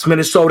yes,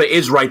 Minnesota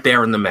is right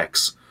there in the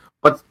mix.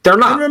 But they're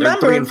not. And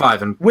remember, they're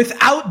 3-5. And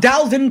without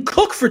Dalvin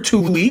Cook for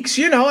 2 weeks,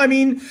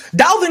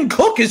 Dalvin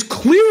Cook is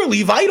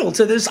clearly vital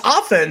to this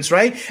offense,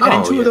 right? And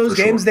in 2 of those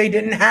games, they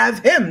didn't have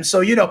him.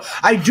 So,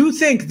 I do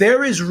think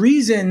there is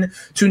reason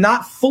to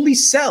not fully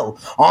sell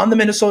on the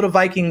Minnesota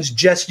Vikings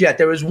just yet.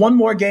 There is one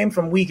more game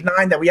from Week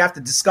 9 that we have to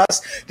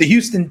discuss: the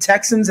Houston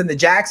Texans and the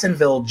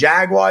Jacksonville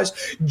Jaguars.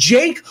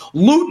 Jake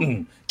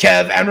Luton,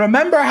 Kev, and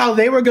remember how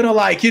they were going to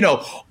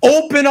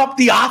open up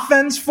the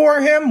offense for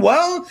him?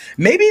 Well,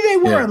 maybe they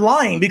weren't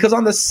lying, because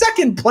on the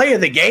second play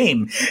of the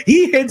game,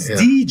 he hits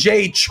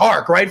DJ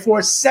Chark, right, for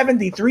a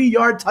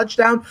 73-yard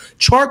touchdown.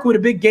 Chark with a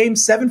big game,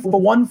 7 for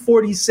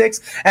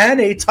 146 and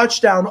a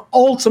touchdown.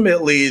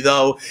 Ultimately,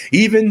 though,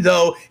 even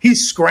though he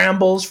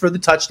scrambles for the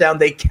touchdown,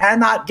 they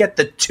cannot get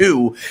the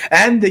 2,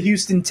 and the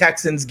Houston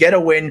Texans get a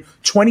win,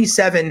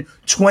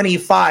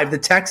 27-25. The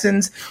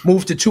Texans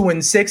move to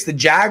 2-6. The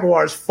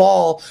Jaguars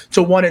fall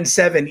to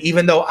 1-7,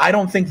 even though I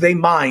don't think they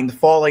mind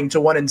falling to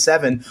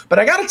 1-7. But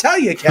I got to tell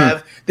you,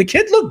 Kev, the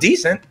kid looked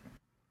decent.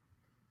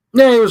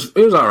 Yeah, it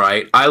was all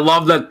right. I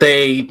love that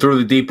they threw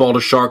the deep ball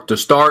to Shark to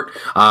start,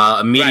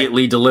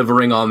 immediately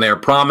delivering on their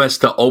promise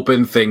to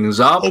open things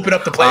up. Open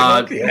up the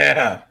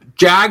playbook,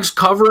 Jags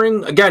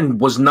covering, again,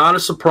 was not a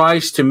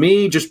surprise to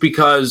me, just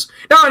because,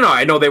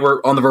 I know they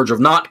were on the verge of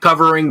not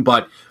covering,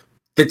 but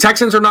the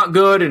Texans are not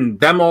good, and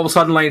them all of a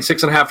sudden laying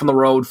 6.5 on the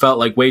road felt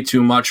like way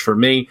too much for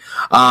me.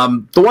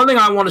 The one thing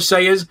I want to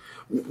say is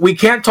we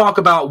can't talk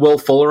about Will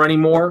Fuller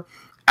anymore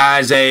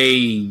as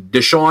a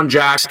Deshaun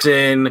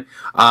Jackson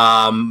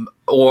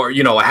or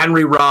a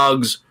Henry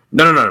Ruggs.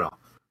 No.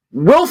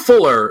 Will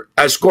Fuller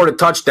has scored a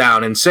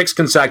touchdown in 6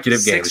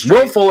 consecutive games.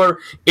 Will Fuller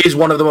is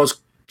one of the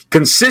most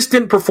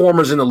consistent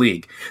performers in the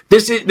league.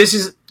 This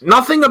is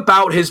nothing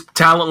about his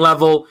talent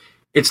level.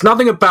 It's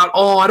nothing about,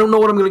 I don't know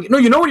what I'm going to get. No,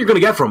 you know what you're going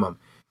to get from him.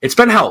 It's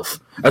been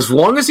health. As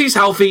long as he's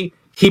healthy,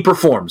 he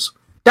performs.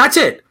 That's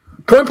it.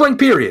 Point blank,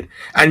 period.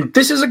 And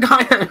this is a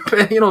guy that,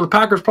 the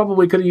Packers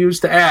probably could have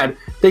used to add.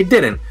 They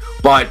didn't.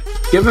 But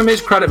give him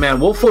his credit, man.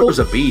 Will Fuller's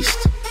a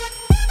beast.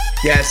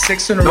 Yeah,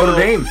 6 in a Notre row.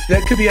 Dame.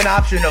 That could be an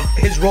option of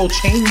his role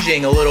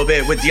changing a little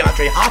bit with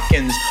DeAndre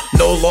Hopkins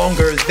no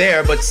longer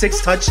there, but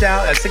 6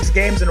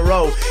 games in a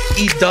row,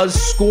 he does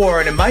score,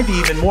 and it might be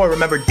even more.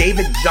 Remember,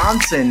 David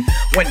Johnson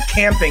went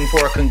camping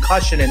for a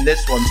concussion in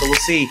this one, so we'll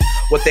see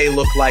what they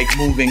look like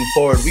moving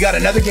forward. We got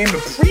another game to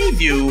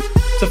preview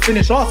to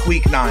finish off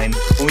Week 9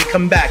 when we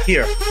come back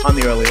here on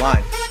the early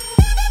line.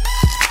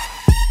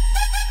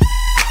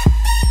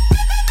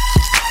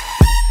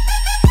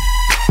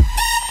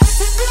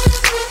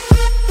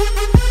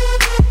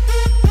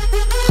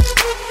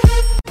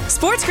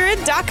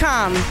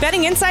 SportsGrid.com.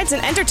 Betting insights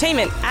and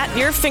entertainment at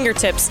your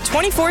fingertips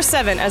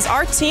 24/7 as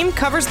our team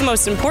covers the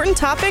most important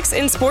topics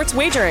in sports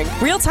wagering.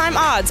 Real-time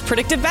odds,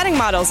 predictive betting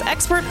models,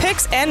 expert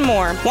picks, and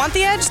more. Want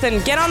the edge?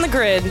 Then get on the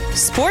grid.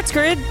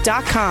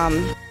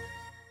 SportsGrid.com.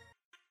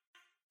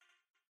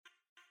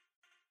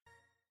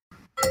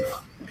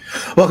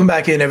 Welcome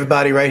back in,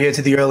 everybody, right here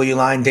to the early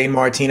line. Dane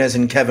Martinez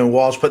and Kevin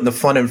Walsh putting the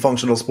fun and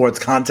functional sports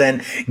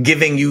content,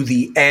 giving you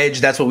the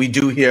edge. That's what we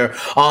do here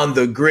on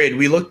the grid.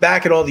 We look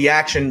back at all the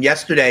action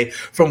yesterday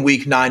from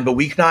Week 9, but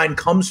Week 9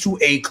 comes to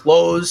a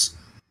close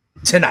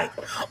tonight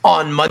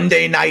on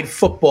Monday Night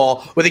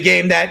Football with a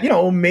game that,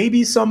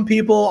 maybe some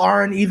people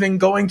aren't even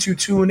going to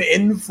tune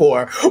in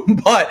for,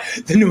 but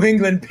the New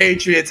England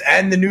Patriots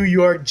and the New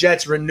York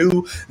Jets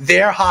renew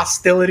their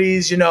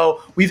hostilities.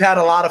 We've had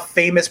a lot of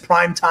famous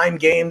primetime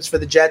games for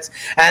the Jets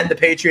and the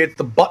Patriots,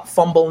 the butt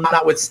fumble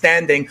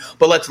notwithstanding,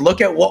 but let's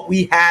look at what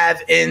we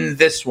have in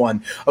this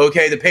one.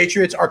 Okay, the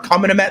Patriots are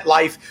coming to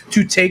MetLife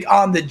to take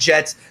on the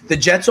Jets. The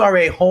Jets are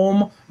a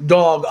home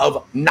dog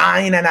of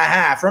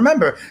 9.5.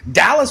 Remember,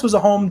 Dallas was a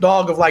home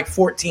dog of like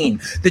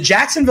 14. The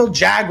Jacksonville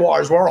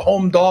Jaguars were a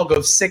home dog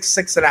of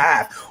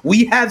 6.5.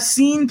 We have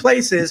seen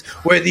places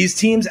where these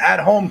teams at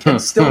home can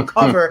still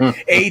cover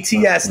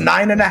ATS.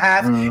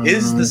 9.5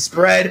 is the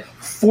spread.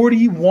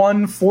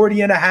 41,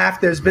 40.5.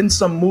 There's been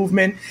some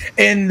movement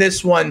in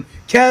this one.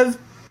 Kev,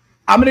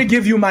 I'm going to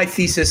give you my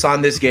thesis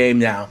on this game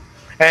now.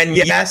 And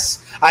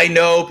yes, I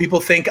know people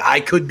think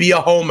I could be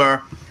a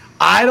homer.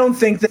 I don't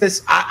think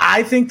this.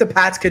 I think the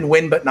Pats can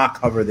win but not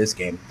cover this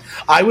game.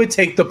 I would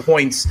take the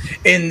points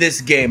in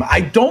this game. I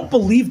don't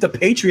believe the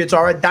Patriots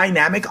are a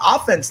dynamic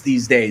offense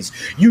these days.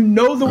 You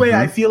know the way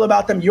I feel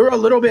about them. You're a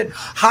little bit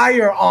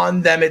higher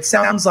on them, it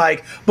sounds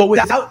like. But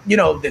without,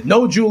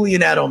 no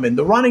Julian Edelman,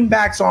 the running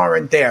backs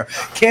aren't there.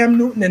 Cam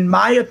Newton, in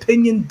my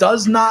opinion,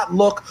 does not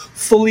look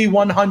fully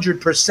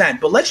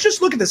 100%. But let's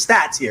just look at the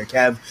stats here,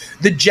 Kev.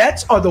 The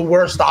Jets are the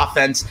worst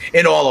offense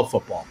in all of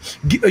football,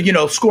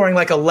 scoring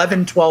like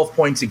 11, 12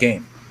 points a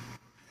game.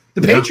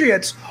 The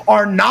Patriots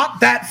are not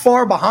that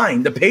far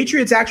behind. The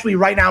Patriots actually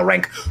right now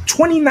rank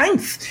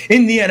 29th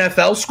in the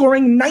NFL,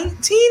 scoring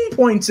 19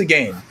 points a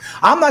game.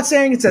 I'm not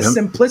saying it's as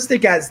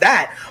simplistic as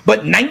that,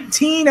 but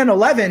 19 and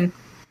 11,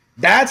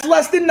 that's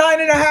less than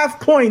 9.5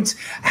 points.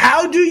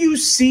 How do you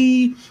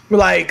see,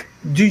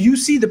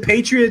 the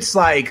Patriots,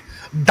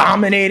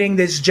 dominating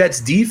this Jets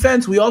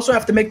defense? We also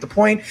have to make the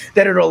point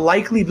that it'll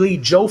likely be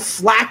Joe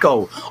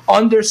Flacco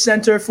under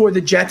center for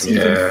the Jets,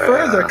 even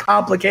further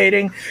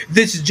complicating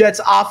this Jets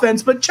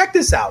offense. But check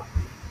this out,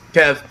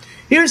 Kev.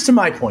 Here's to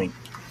my point.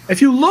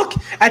 If you look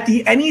at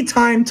the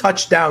anytime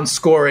touchdown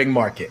scoring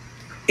market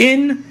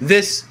in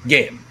this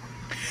game,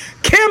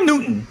 Cam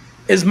Newton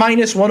is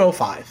minus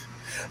 105.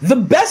 The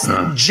best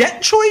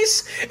Jet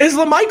choice is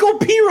LaMichael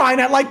Pirine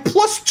at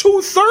plus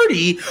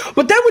 230.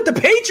 But then with the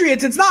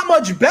Patriots, it's not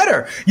much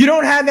better. You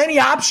don't have any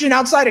option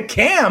outside of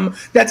Cam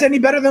that's any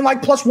better than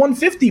plus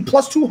 150,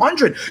 plus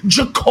 200.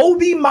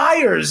 Jacoby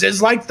Myers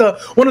is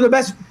one of the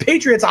best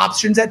Patriots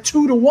options at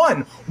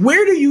 2-1.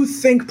 Where do you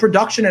think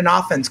production and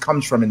offense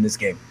comes from in this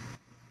game?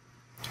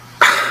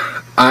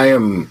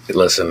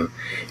 Listen,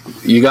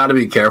 you got to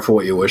be careful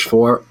what you wish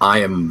for.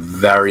 I am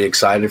very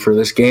excited for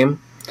this game.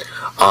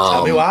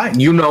 Tell me why.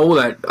 You know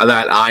that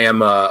I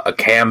am a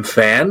Cam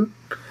fan,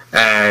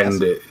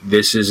 and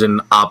this is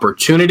an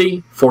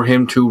opportunity for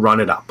him to run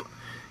it up.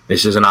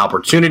 This is an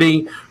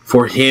opportunity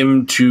for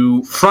him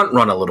to front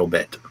run a little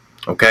bit,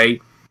 okay?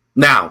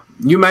 Now,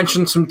 you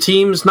mentioned some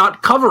teams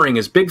not covering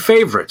as big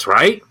favorites,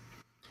 right?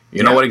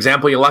 You know what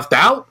example you left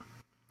out?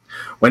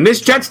 When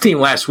this Jets team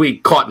last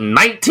week caught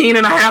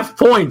 19.5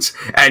 points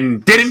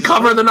and didn't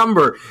cover the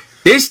number,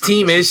 this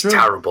team is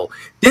terrible.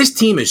 This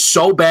team is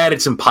so bad,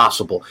 it's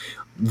impossible.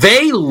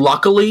 They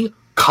luckily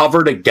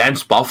covered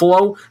against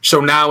Buffalo, so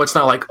now it's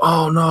not like,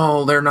 oh,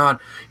 no, they're not.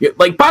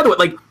 By the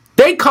way,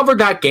 they covered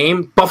that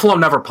game. Buffalo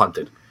never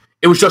punted.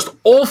 It was just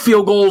all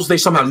field goals. They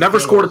somehow never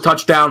scored a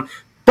touchdown.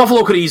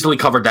 Buffalo could have easily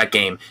covered that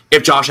game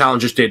if Josh Allen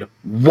just did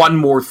one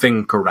more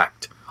thing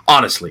correct,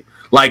 honestly.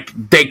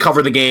 They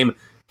covered the game.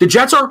 The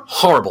Jets are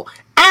horrible.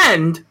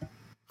 And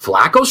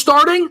Flacco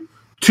starting?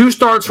 2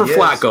 starts for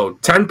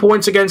Flacco. 10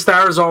 points against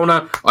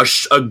Arizona.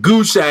 A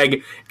goose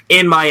egg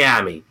in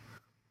Miami.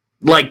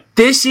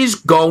 This is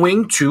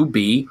going to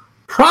be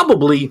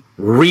probably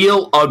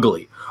real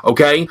ugly.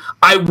 Okay,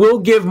 I will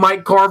give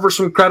Mike Carver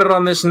some credit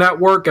on this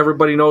network.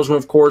 Everybody knows him,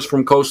 of course,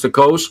 from Coast to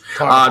Coast,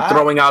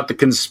 throwing out the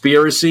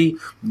conspiracy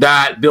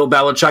that Bill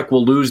Belichick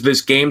will lose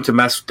this game to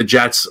mess with the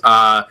Jets'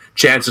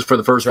 chances for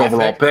the first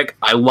overall pick.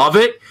 I love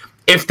it.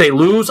 If they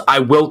lose, I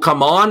will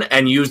come on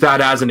and use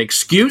that as an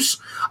excuse.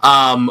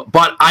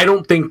 But I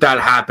don't think that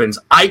happens.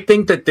 I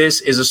think that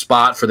this is a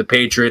spot for the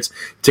Patriots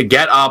to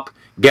get up,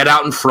 get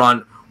out in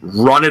front,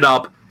 run it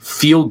up,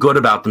 feel good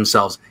about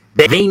themselves.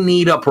 They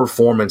need a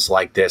performance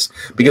like this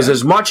because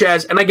as much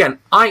as, and again,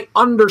 I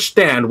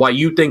understand why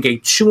you think a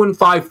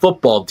 2-5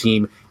 football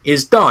team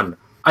is done.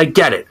 I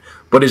get it.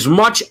 But as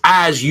much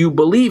as you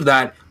believe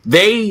that,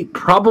 they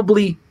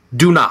probably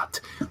do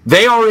not.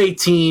 They are a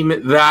team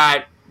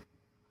that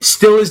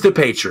still is the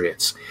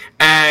Patriots.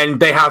 And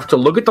they have to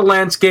look at the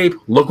landscape,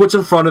 look what's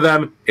in front of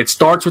them. It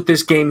starts with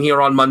this game here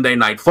on Monday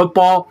Night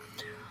Football.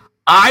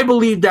 I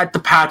believe that the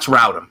Pats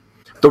rout them.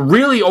 The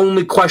really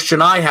only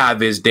question I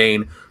have is,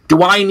 Dane,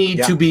 do I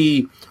need to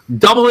be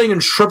doubling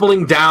and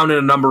tripling down in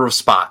a number of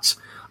spots?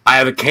 I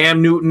have a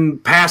Cam Newton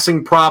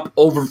passing prop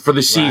over for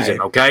the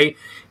season, okay?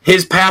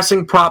 His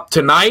passing prop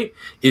tonight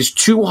is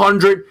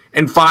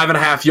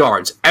 205.5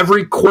 yards.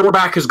 Every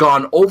quarterback has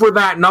gone over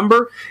that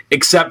number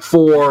except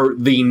for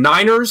the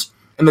Niners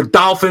and the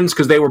Dolphins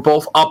because they were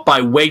both up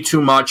by way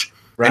too much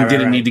and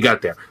didn't need to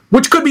get there,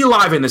 which could be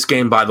live in this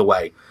game, by the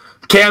way.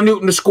 Cam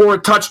Newton to score a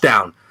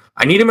touchdown.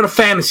 I need him in a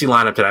fantasy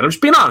lineup tonight. I'm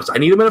just being honest. I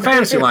need him in a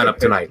fantasy lineup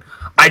tonight.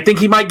 I think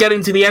he might get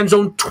into the end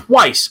zone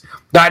twice.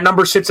 That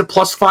number sits at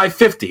plus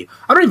 550.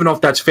 I don't even know if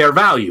that's fair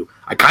value.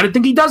 I kind of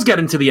think he does get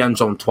into the end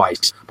zone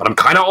twice, but I'm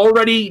kind of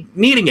already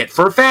needing it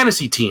for a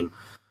fantasy team.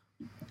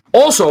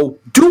 Also,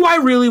 do I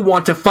really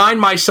want to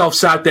find myself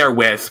sat there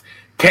with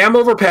Cam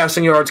over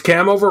passing yards,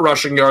 Cam over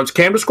rushing yards,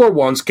 Cam to score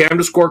once, Cam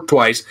to score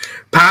twice,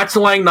 Pats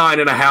laying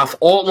 9.5,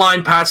 alt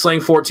line Pats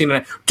laying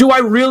 14.5. Do I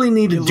really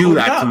need to do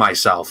that to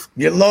myself?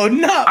 You're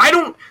loading up. I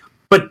don't,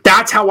 but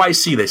that's how I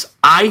see this.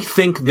 I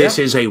think this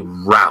is a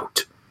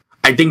rout.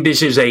 I think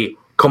this is a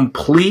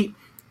complete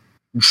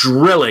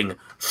drilling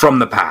from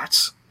the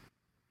Pats.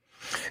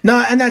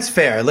 No, and that's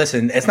fair.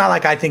 Listen, it's not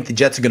like I think the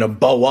Jets are going to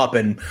bow up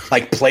and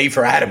like play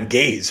for Adam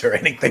Gase or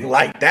anything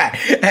like that.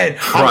 And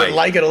I would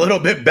like it a little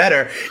bit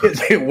better.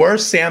 Is it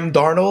worse Sam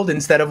Darnold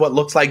instead of what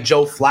looks like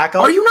Joe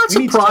Flacco? Are you not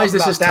surprised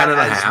this is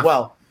 10.5?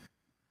 Well,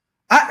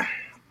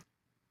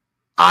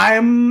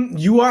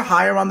 you are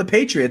higher on the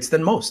Patriots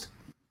than most.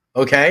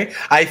 Okay,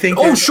 I think.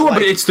 Oh, sure,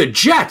 but it's the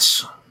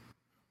Jets.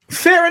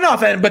 Fair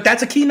enough, but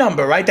that's a key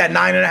number, right? That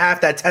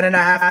 9.5, that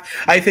 10.5.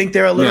 I think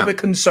they're a little bit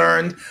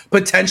concerned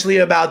potentially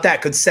about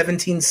that. Could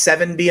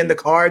 17-7 be in the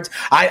cards?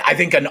 I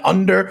think an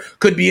under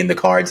could be in the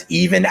cards,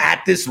 even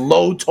at this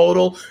low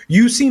total.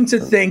 You seem to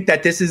think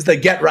that this is the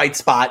get right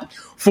spot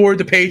for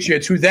the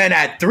Patriots, who then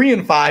at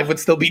 3-5 would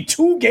still be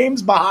 2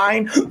 games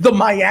behind the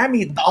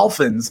Miami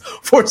Dolphins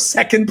for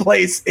second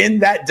place in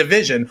that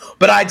division.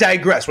 But I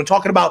digress. We're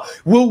talking about,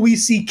 will we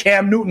see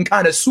Cam Newton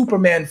kind of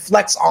Superman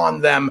flex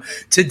on them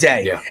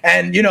today? Yeah.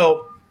 And, you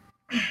know,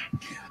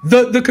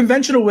 the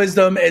conventional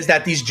wisdom is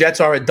that these Jets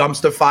are a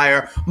dumpster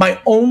fire.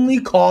 My only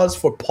cause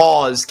for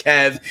pause,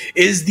 Kev,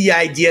 is the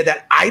idea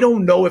that I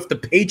don't know if the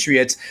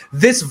Patriots,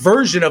 this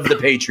version of the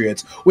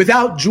Patriots,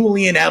 without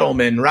Julian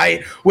Edelman,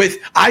 right?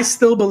 I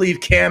still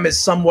believe Cam is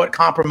somewhat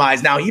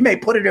compromised. Now, he may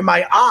put it in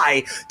my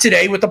eye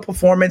today with a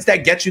performance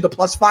that gets you the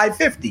plus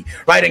 550,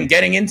 right? And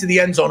getting into the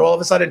end zone, all of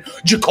a sudden,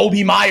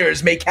 Jacoby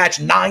Myers may catch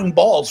 9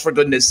 balls, for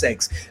goodness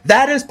sakes.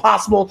 That is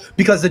possible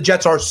because the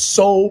Jets are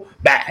so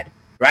bad,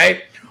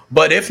 right?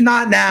 But if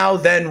not now,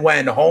 then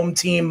when? Home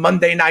team,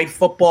 Monday Night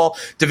Football,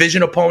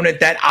 division opponent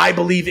that I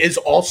believe is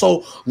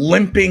also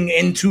limping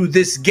into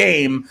this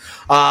game.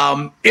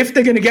 If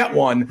they're going to get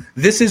one,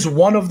 this is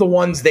one of the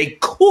ones they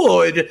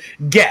could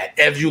get.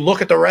 If you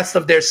look at the rest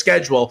of their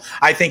schedule,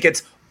 I think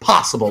it's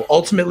possible.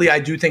 Ultimately, I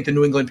do think the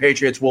New England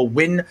Patriots will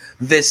win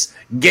this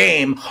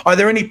game. Are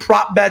there any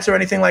prop bets or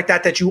anything like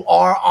that you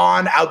are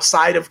on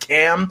outside of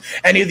Cam?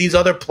 Any of these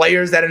other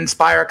players that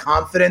inspire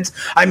confidence?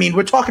 I mean,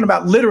 we're talking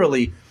about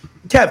literally,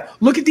 Kev,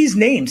 look at these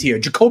names here.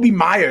 Jacoby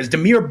Myers,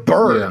 Demir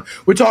Bird. Yeah.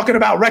 We're talking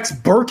about Rex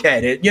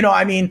Burkhead.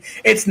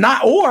 It's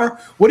not. Or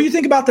what do you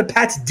think about the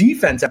Pats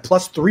defense at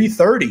plus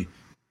 330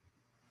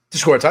 to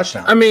score a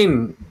touchdown? I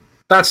mean,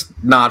 that's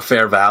not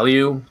fair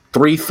value.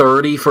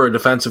 330 for a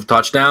defensive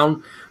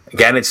touchdown.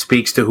 Again, it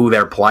speaks to who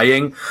they're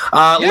playing.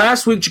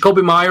 Last week,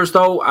 Jacoby Myers,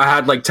 though, I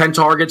had like 10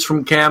 targets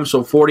from Cam,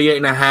 so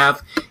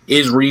 48.5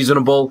 is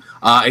reasonable.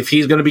 If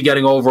he's going to be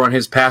getting over on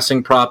his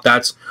passing prop,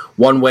 that's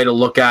one way to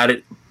look at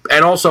it.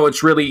 And also,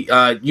 it's really,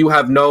 you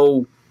have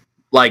no,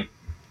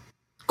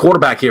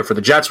 quarterback here for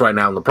the Jets right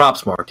now in the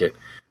props market.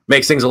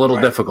 Makes things a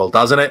little difficult,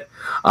 doesn't it?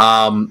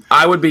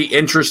 I would be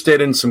interested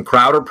in some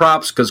Crowder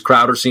props because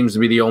Crowder seems to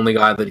be the only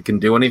guy that can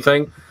do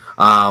anything.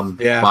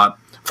 But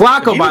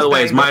Flacco, by the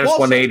way, is minus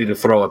 180 to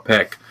throw a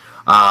pick.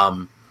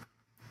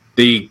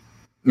 He's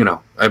going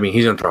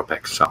to throw a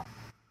pick, so,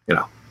 you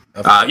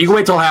can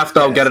wait till half,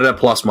 though, get it at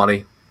plus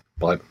money,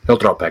 but he'll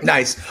throw a pick.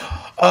 Nice.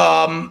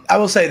 I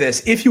will say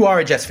this. If you are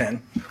a Jets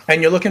fan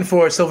and you're looking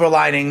for silver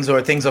linings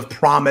or things of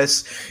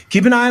promise,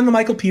 keep an eye on the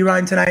Michael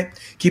Pirine tonight.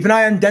 Keep an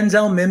eye on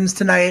Denzel Mims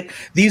tonight.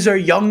 These are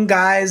young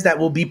guys that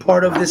will be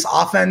part of this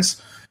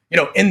offense,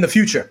 in the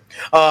future.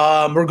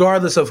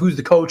 Regardless of who's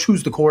the coach,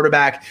 who's the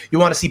quarterback, you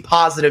want to see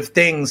positive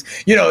things.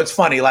 It's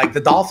funny, like the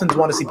Dolphins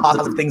want to see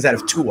positive things out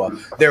of Tua,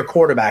 their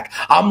quarterback.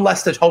 I'm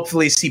less to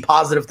hopefully see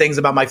positive things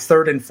about my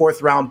 3rd and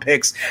 4th round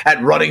picks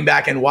at running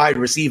back and wide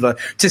receiver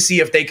to see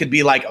if they could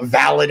be like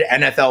valid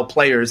NFL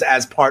players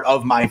as part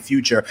of my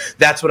future.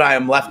 That's what I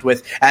am left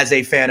with as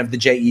a fan of the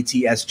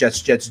Jets,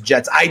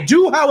 Jets. I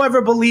do, however,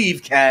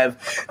 believe, Kev,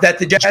 that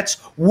the Jets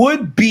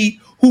would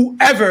beat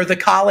whoever the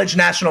college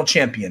national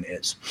champion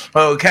is.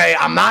 Okay,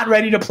 I'm not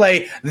ready to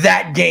play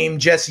that game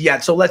just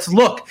yet. So let's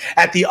look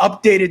at the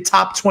updated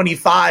top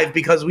 25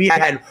 because we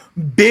had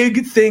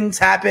big things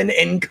happen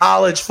in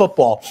college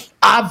football.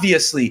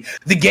 Obviously,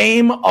 the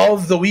game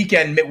of the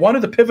weekend, one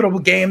of the pivotal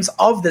games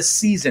of the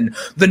season,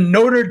 the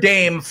Notre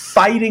Dame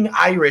Fighting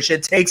Irish.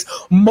 It takes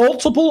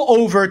multiple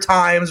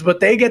overtimes, but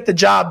they get the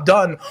job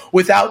done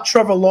without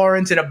Trevor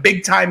Lawrence in a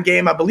big-time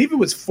game. I believe it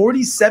was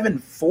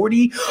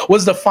 47-40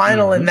 was the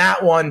final in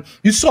that one.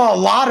 You saw a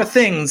lot of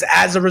things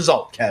as a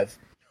result, Kev.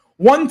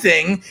 One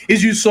thing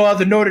is you saw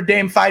the Notre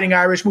Dame Fighting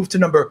Irish move to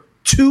number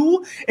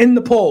 2 in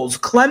the polls.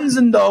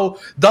 Clemson, though,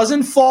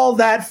 doesn't fall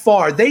that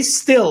far. They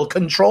still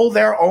control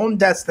their own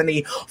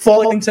destiny,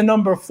 falling to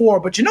number 4.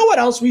 But you know what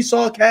else we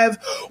saw, Kev?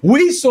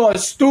 We saw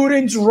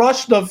students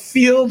rush the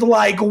field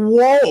like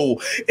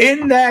whoa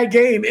in that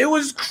game. It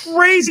was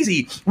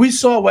crazy. We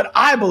saw what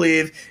I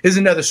believe is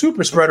another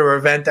super spreader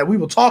event that we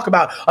will talk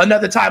about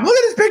another time. Look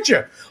at this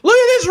picture. Look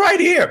at this right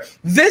here.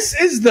 This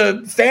is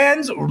the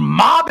fans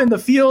mob in the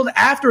field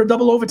after a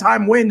double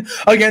overtime win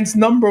against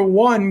number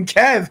 1.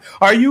 Kev,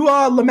 are you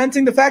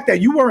lamenting the fact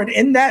that you weren't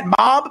in that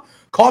mob,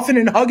 coughing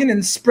and hugging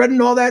and spreading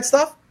all that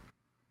stuff?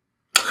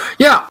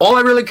 Yeah, all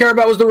I really care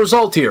about was the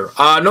result here.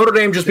 Notre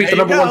Dame just beat the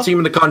number 1 team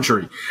in the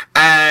country.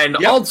 And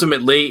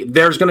ultimately,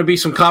 there's going to be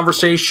some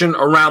conversation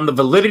around the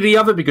validity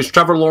of it because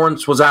Trevor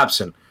Lawrence was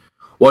absent.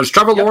 Was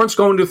Trevor Lawrence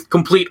going to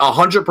complete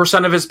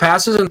 100% of his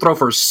passes and throw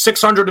for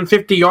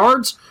 650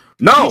 yards?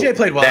 No. DJ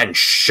played well. Then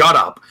shut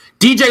up.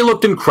 DJ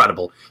looked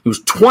incredible. He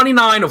was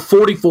 29 of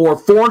 44,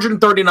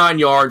 439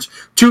 yards,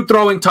 2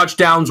 throwing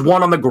touchdowns,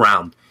 1 on the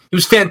ground. He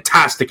was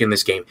fantastic in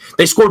this game.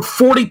 They scored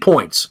 40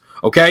 points,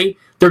 okay?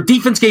 Their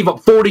defense gave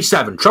up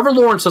 47. Trevor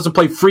Lawrence doesn't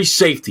play free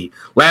safety,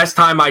 last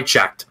time I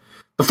checked.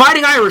 The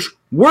Fighting Irish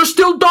were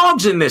still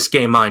dogs in this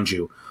game, mind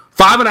you.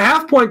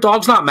 5.5-point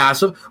dogs, not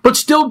massive, but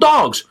still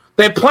dogs.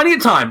 They had plenty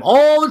of time,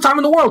 all the time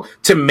in the world,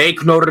 to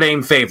make Notre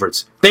Dame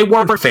favorites. They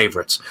weren't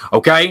favorites,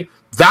 okay?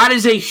 That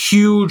is a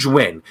huge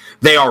win.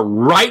 They are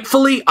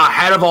rightfully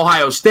ahead of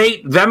Ohio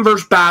State. Them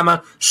versus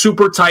Bama,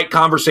 super tight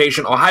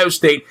conversation. Ohio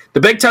State,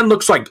 the Big Ten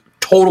looks like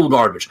total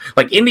garbage.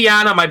 Like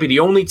Indiana might be the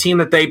only team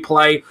that they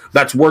play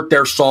that's worth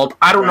their salt.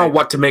 I don't know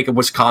what to make of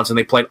Wisconsin.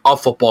 They played a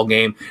football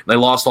game, and they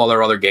lost all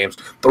their other games.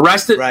 The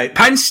rest of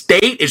Penn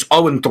State is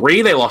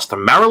 0-3. They lost to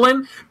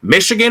Maryland.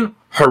 Michigan,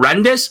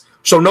 horrendous.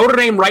 So Notre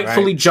Dame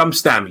rightfully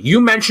jumps them.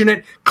 You mentioned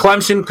it.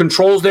 Clemson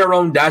controls their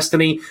own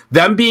destiny.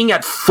 Them being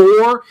at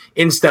 4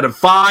 instead of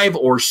 5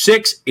 or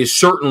 6 is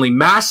certainly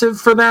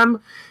massive for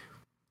them.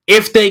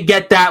 If they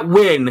get that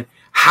win,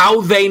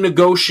 how they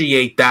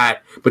negotiate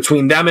that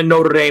between them and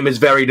Notre Dame is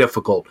very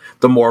difficult.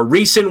 The more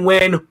recent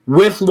win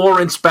with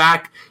Lawrence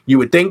back, you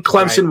would think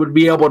Clemson would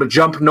be able to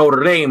jump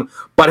Notre Dame,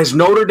 but has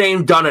Notre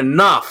Dame done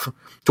enough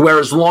to where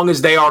as long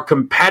as they are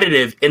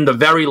competitive in the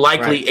very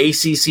likely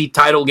ACC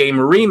title game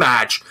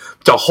rematch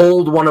to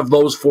hold one of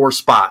those 4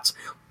 spots?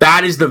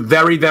 That is the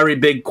very, very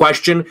big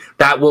question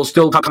that will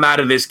still come out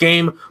of this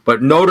game.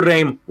 But Notre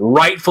Dame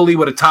rightfully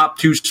with a top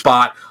 2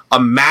 spot, a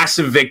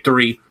massive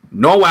victory,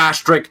 no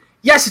asterisk.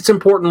 Yes, it's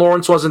important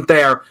Lawrence wasn't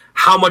there.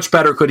 How much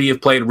better could he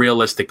have played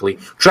realistically?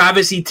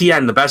 Travis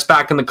Etienne, the best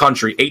back in the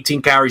country,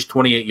 18 carries,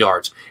 28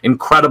 yards.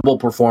 Incredible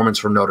performance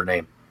from Notre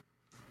Dame.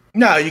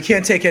 No, you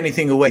can't take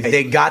anything away.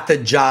 They got the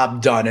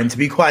job done. And to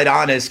be quite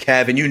honest,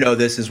 Kev, and you know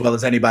this as well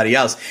as anybody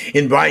else,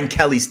 in Brian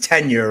Kelly's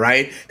tenure,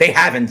 right, they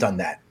haven't done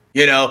that.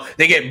 You know,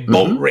 they get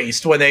boat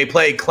raced when they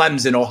play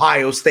Clemson,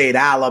 Ohio State,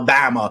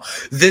 Alabama.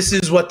 This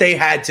is what they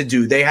had to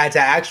do. They had to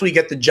actually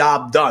get the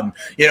job done.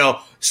 You know,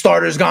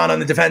 starters gone on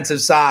the defensive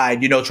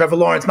side. You know, Trevor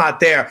Lawrence not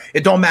there.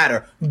 It don't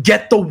matter.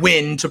 Get the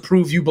win to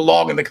prove you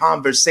belong in the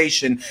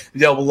conversation.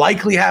 They'll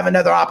likely have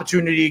another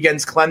opportunity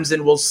against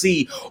Clemson. We'll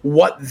see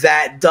what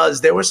that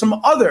does. There were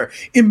some other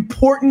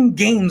important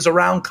games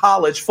around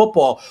college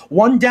football.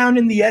 One down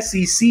in the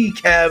SEC,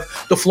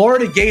 Kev. The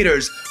Florida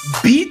Gators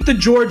beat the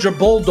Georgia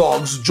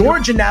Bulldogs.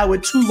 Georgia now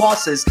with 2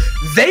 losses.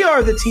 They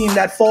are the team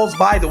that falls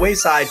by the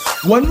wayside.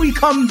 When we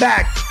come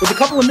back, with a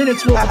couple of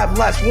minutes we'll have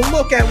left, we'll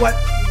look at what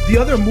the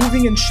other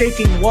moving and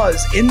shaking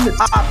was in the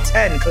top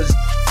 10 because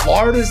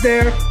Florida's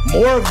there,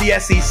 more of the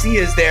SEC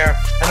is there,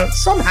 and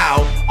somehow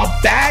a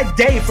bad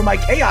day for my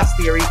chaos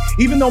theory,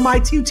 even though my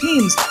 2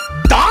 teams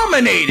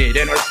dominated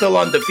and are still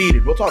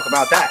undefeated. We'll talk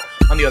about that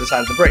on the other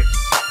side of the break.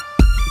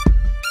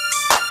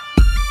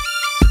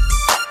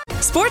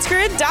 Sports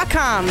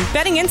SportsGrid.com.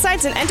 Betting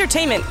insights and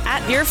entertainment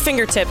at your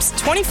fingertips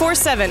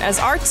 24/7 as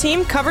our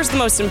team covers the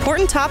most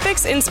important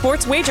topics in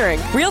sports wagering.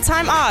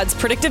 Real-time odds,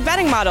 predictive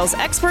betting models,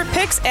 expert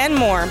picks, and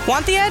more.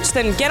 Want the edge?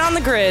 Then get on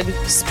the grid.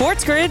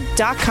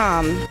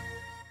 SportsGrid.com.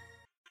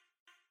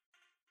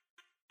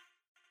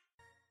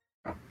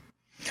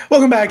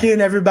 Welcome back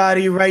in,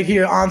 everybody. Right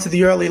here onto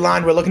the early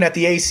line. We're looking at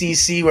the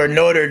ACC, where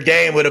Notre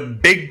Dame with a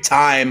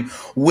big-time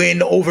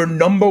win over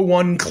number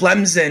 1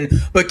 Clemson.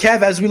 But,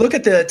 Kev, as we look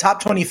at the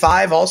top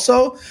 25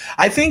 also,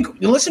 I think,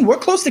 listen, we're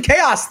close to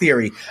chaos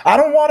theory. I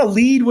don't want to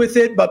lead with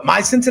it, but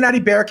my Cincinnati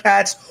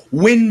Bearcats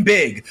win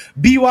big.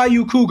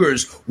 BYU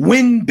Cougars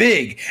win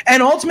big.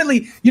 And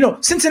ultimately,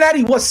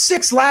 Cincinnati was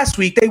 6 last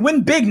week. They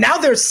win big. Now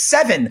they're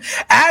 7.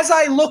 As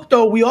I look,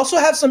 though, we also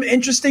have some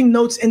interesting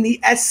notes in the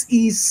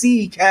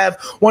SEC, Kev.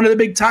 One of the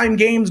big time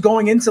games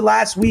going into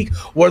last week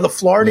were the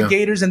Florida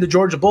Gators and the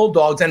Georgia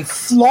Bulldogs, and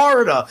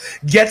Florida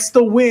gets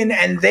the win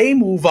and they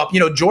move up.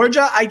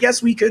 Georgia, I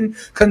guess we can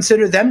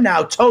consider them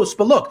now toast.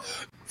 But look,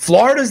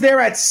 Florida's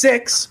there at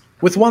 6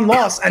 with 1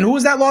 loss. And who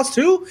was that loss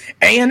to?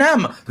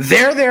 A&M.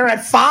 They're there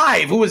at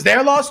 5. Who was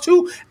their loss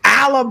to?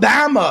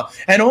 Alabama.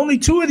 And only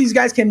 2 of these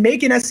guys can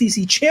make an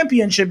SEC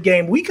championship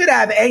game. We could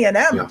have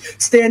A&M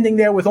standing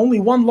there with only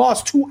 1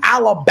 loss to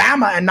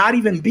Alabama and not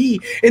even be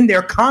in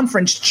their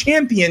conference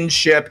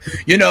championship.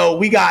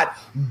 We got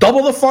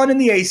double the fun in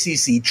the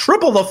ACC,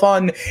 triple the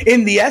fun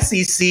in the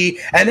SEC,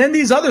 and then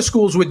these other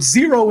schools with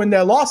 0 in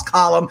their loss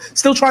column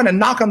still trying to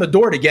knock on the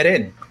door to get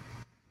in.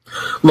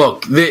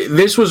 Look,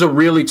 this was a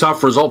really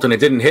tough result, and it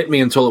didn't hit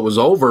me until it was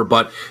over,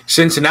 but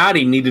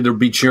Cincinnati needed to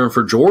be cheering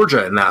for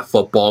Georgia in that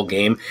football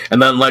game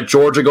and then let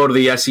Georgia go to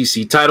the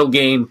SEC title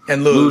game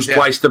and lose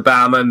twice to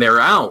Bama, and they're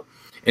out.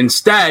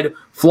 Instead,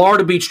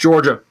 Florida beats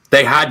Georgia.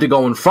 They had to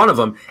go in front of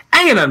them.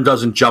 A&M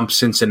doesn't jump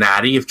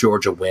Cincinnati if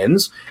Georgia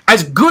wins.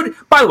 As good,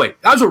 by the way,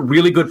 that was a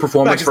really good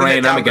performance for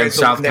A&M against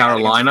South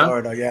Carolina.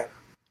 Florida,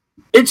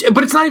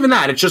 But it's not even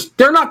that. It's just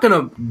they're not going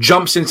to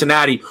jump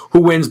Cincinnati, who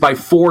wins by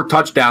 4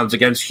 touchdowns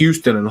against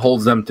Houston and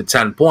holds them to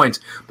 10 points.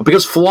 But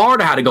because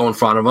Florida had to go in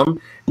front of them,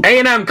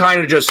 A&M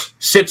kind of just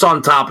sits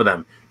on top of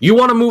them. You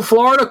want to move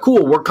Florida?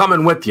 Cool, we're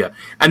coming with you.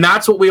 And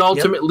that's what we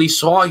ultimately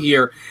saw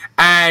here.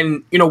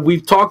 And,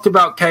 we've talked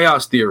about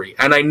chaos theory.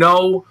 And I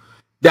know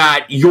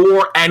that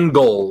your end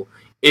goal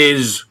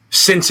is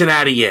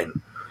Cincinnati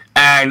in.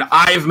 And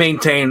I've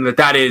maintained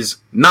that is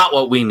not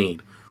what we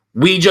need.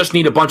 We just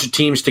need a bunch of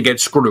teams to get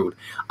screwed.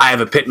 I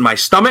have a pit in my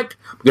stomach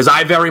because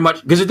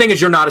the thing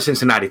is, you're not a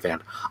Cincinnati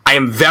fan. I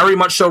am very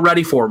much so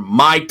ready for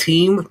my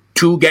team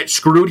to get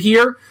screwed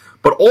here.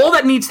 But all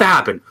that needs to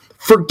happen,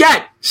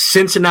 forget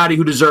Cincinnati,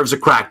 who deserves a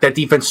crack. That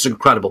defense is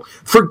incredible.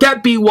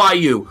 Forget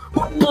BYU,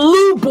 who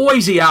blew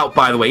Boise out,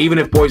 by the way, even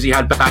if Boise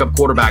had backup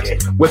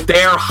quarterbacks, with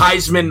their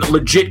Heisman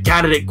legit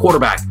candidate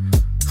quarterback.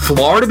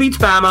 Florida beats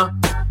Bama.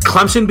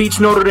 Clemson beats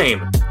Notre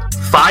Dame.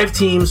 5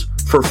 teams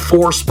for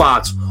 4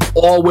 spots,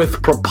 all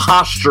with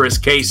preposterous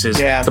cases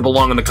to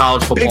belong in the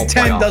college football Big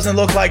Ten playoff. Doesn't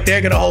look like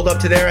they're going to hold up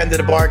to their end of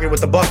the bargain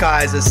with the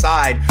Buckeyes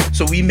aside,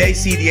 so we may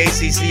see the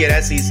ACC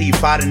and SEC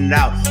fighting it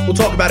out. We'll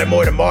talk about it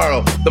more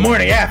tomorrow. The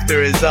morning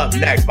after is up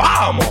next.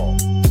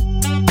 Vamos!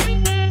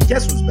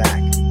 Guess who's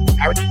back?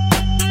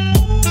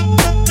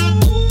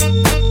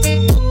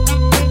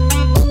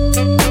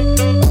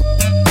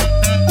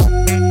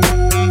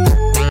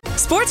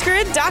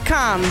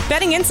 SportsGrid.com.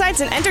 Betting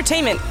insights and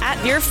entertainment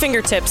at your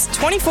fingertips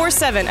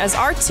 24/7 as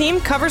our team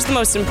covers the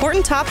most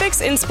important topics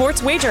in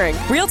sports wagering.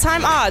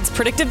 Real-time odds,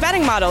 predictive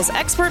betting models,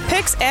 expert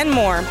picks, and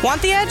more. Want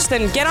the edge?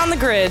 Then get on the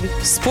grid.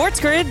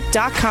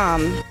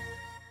 SportsGrid.com.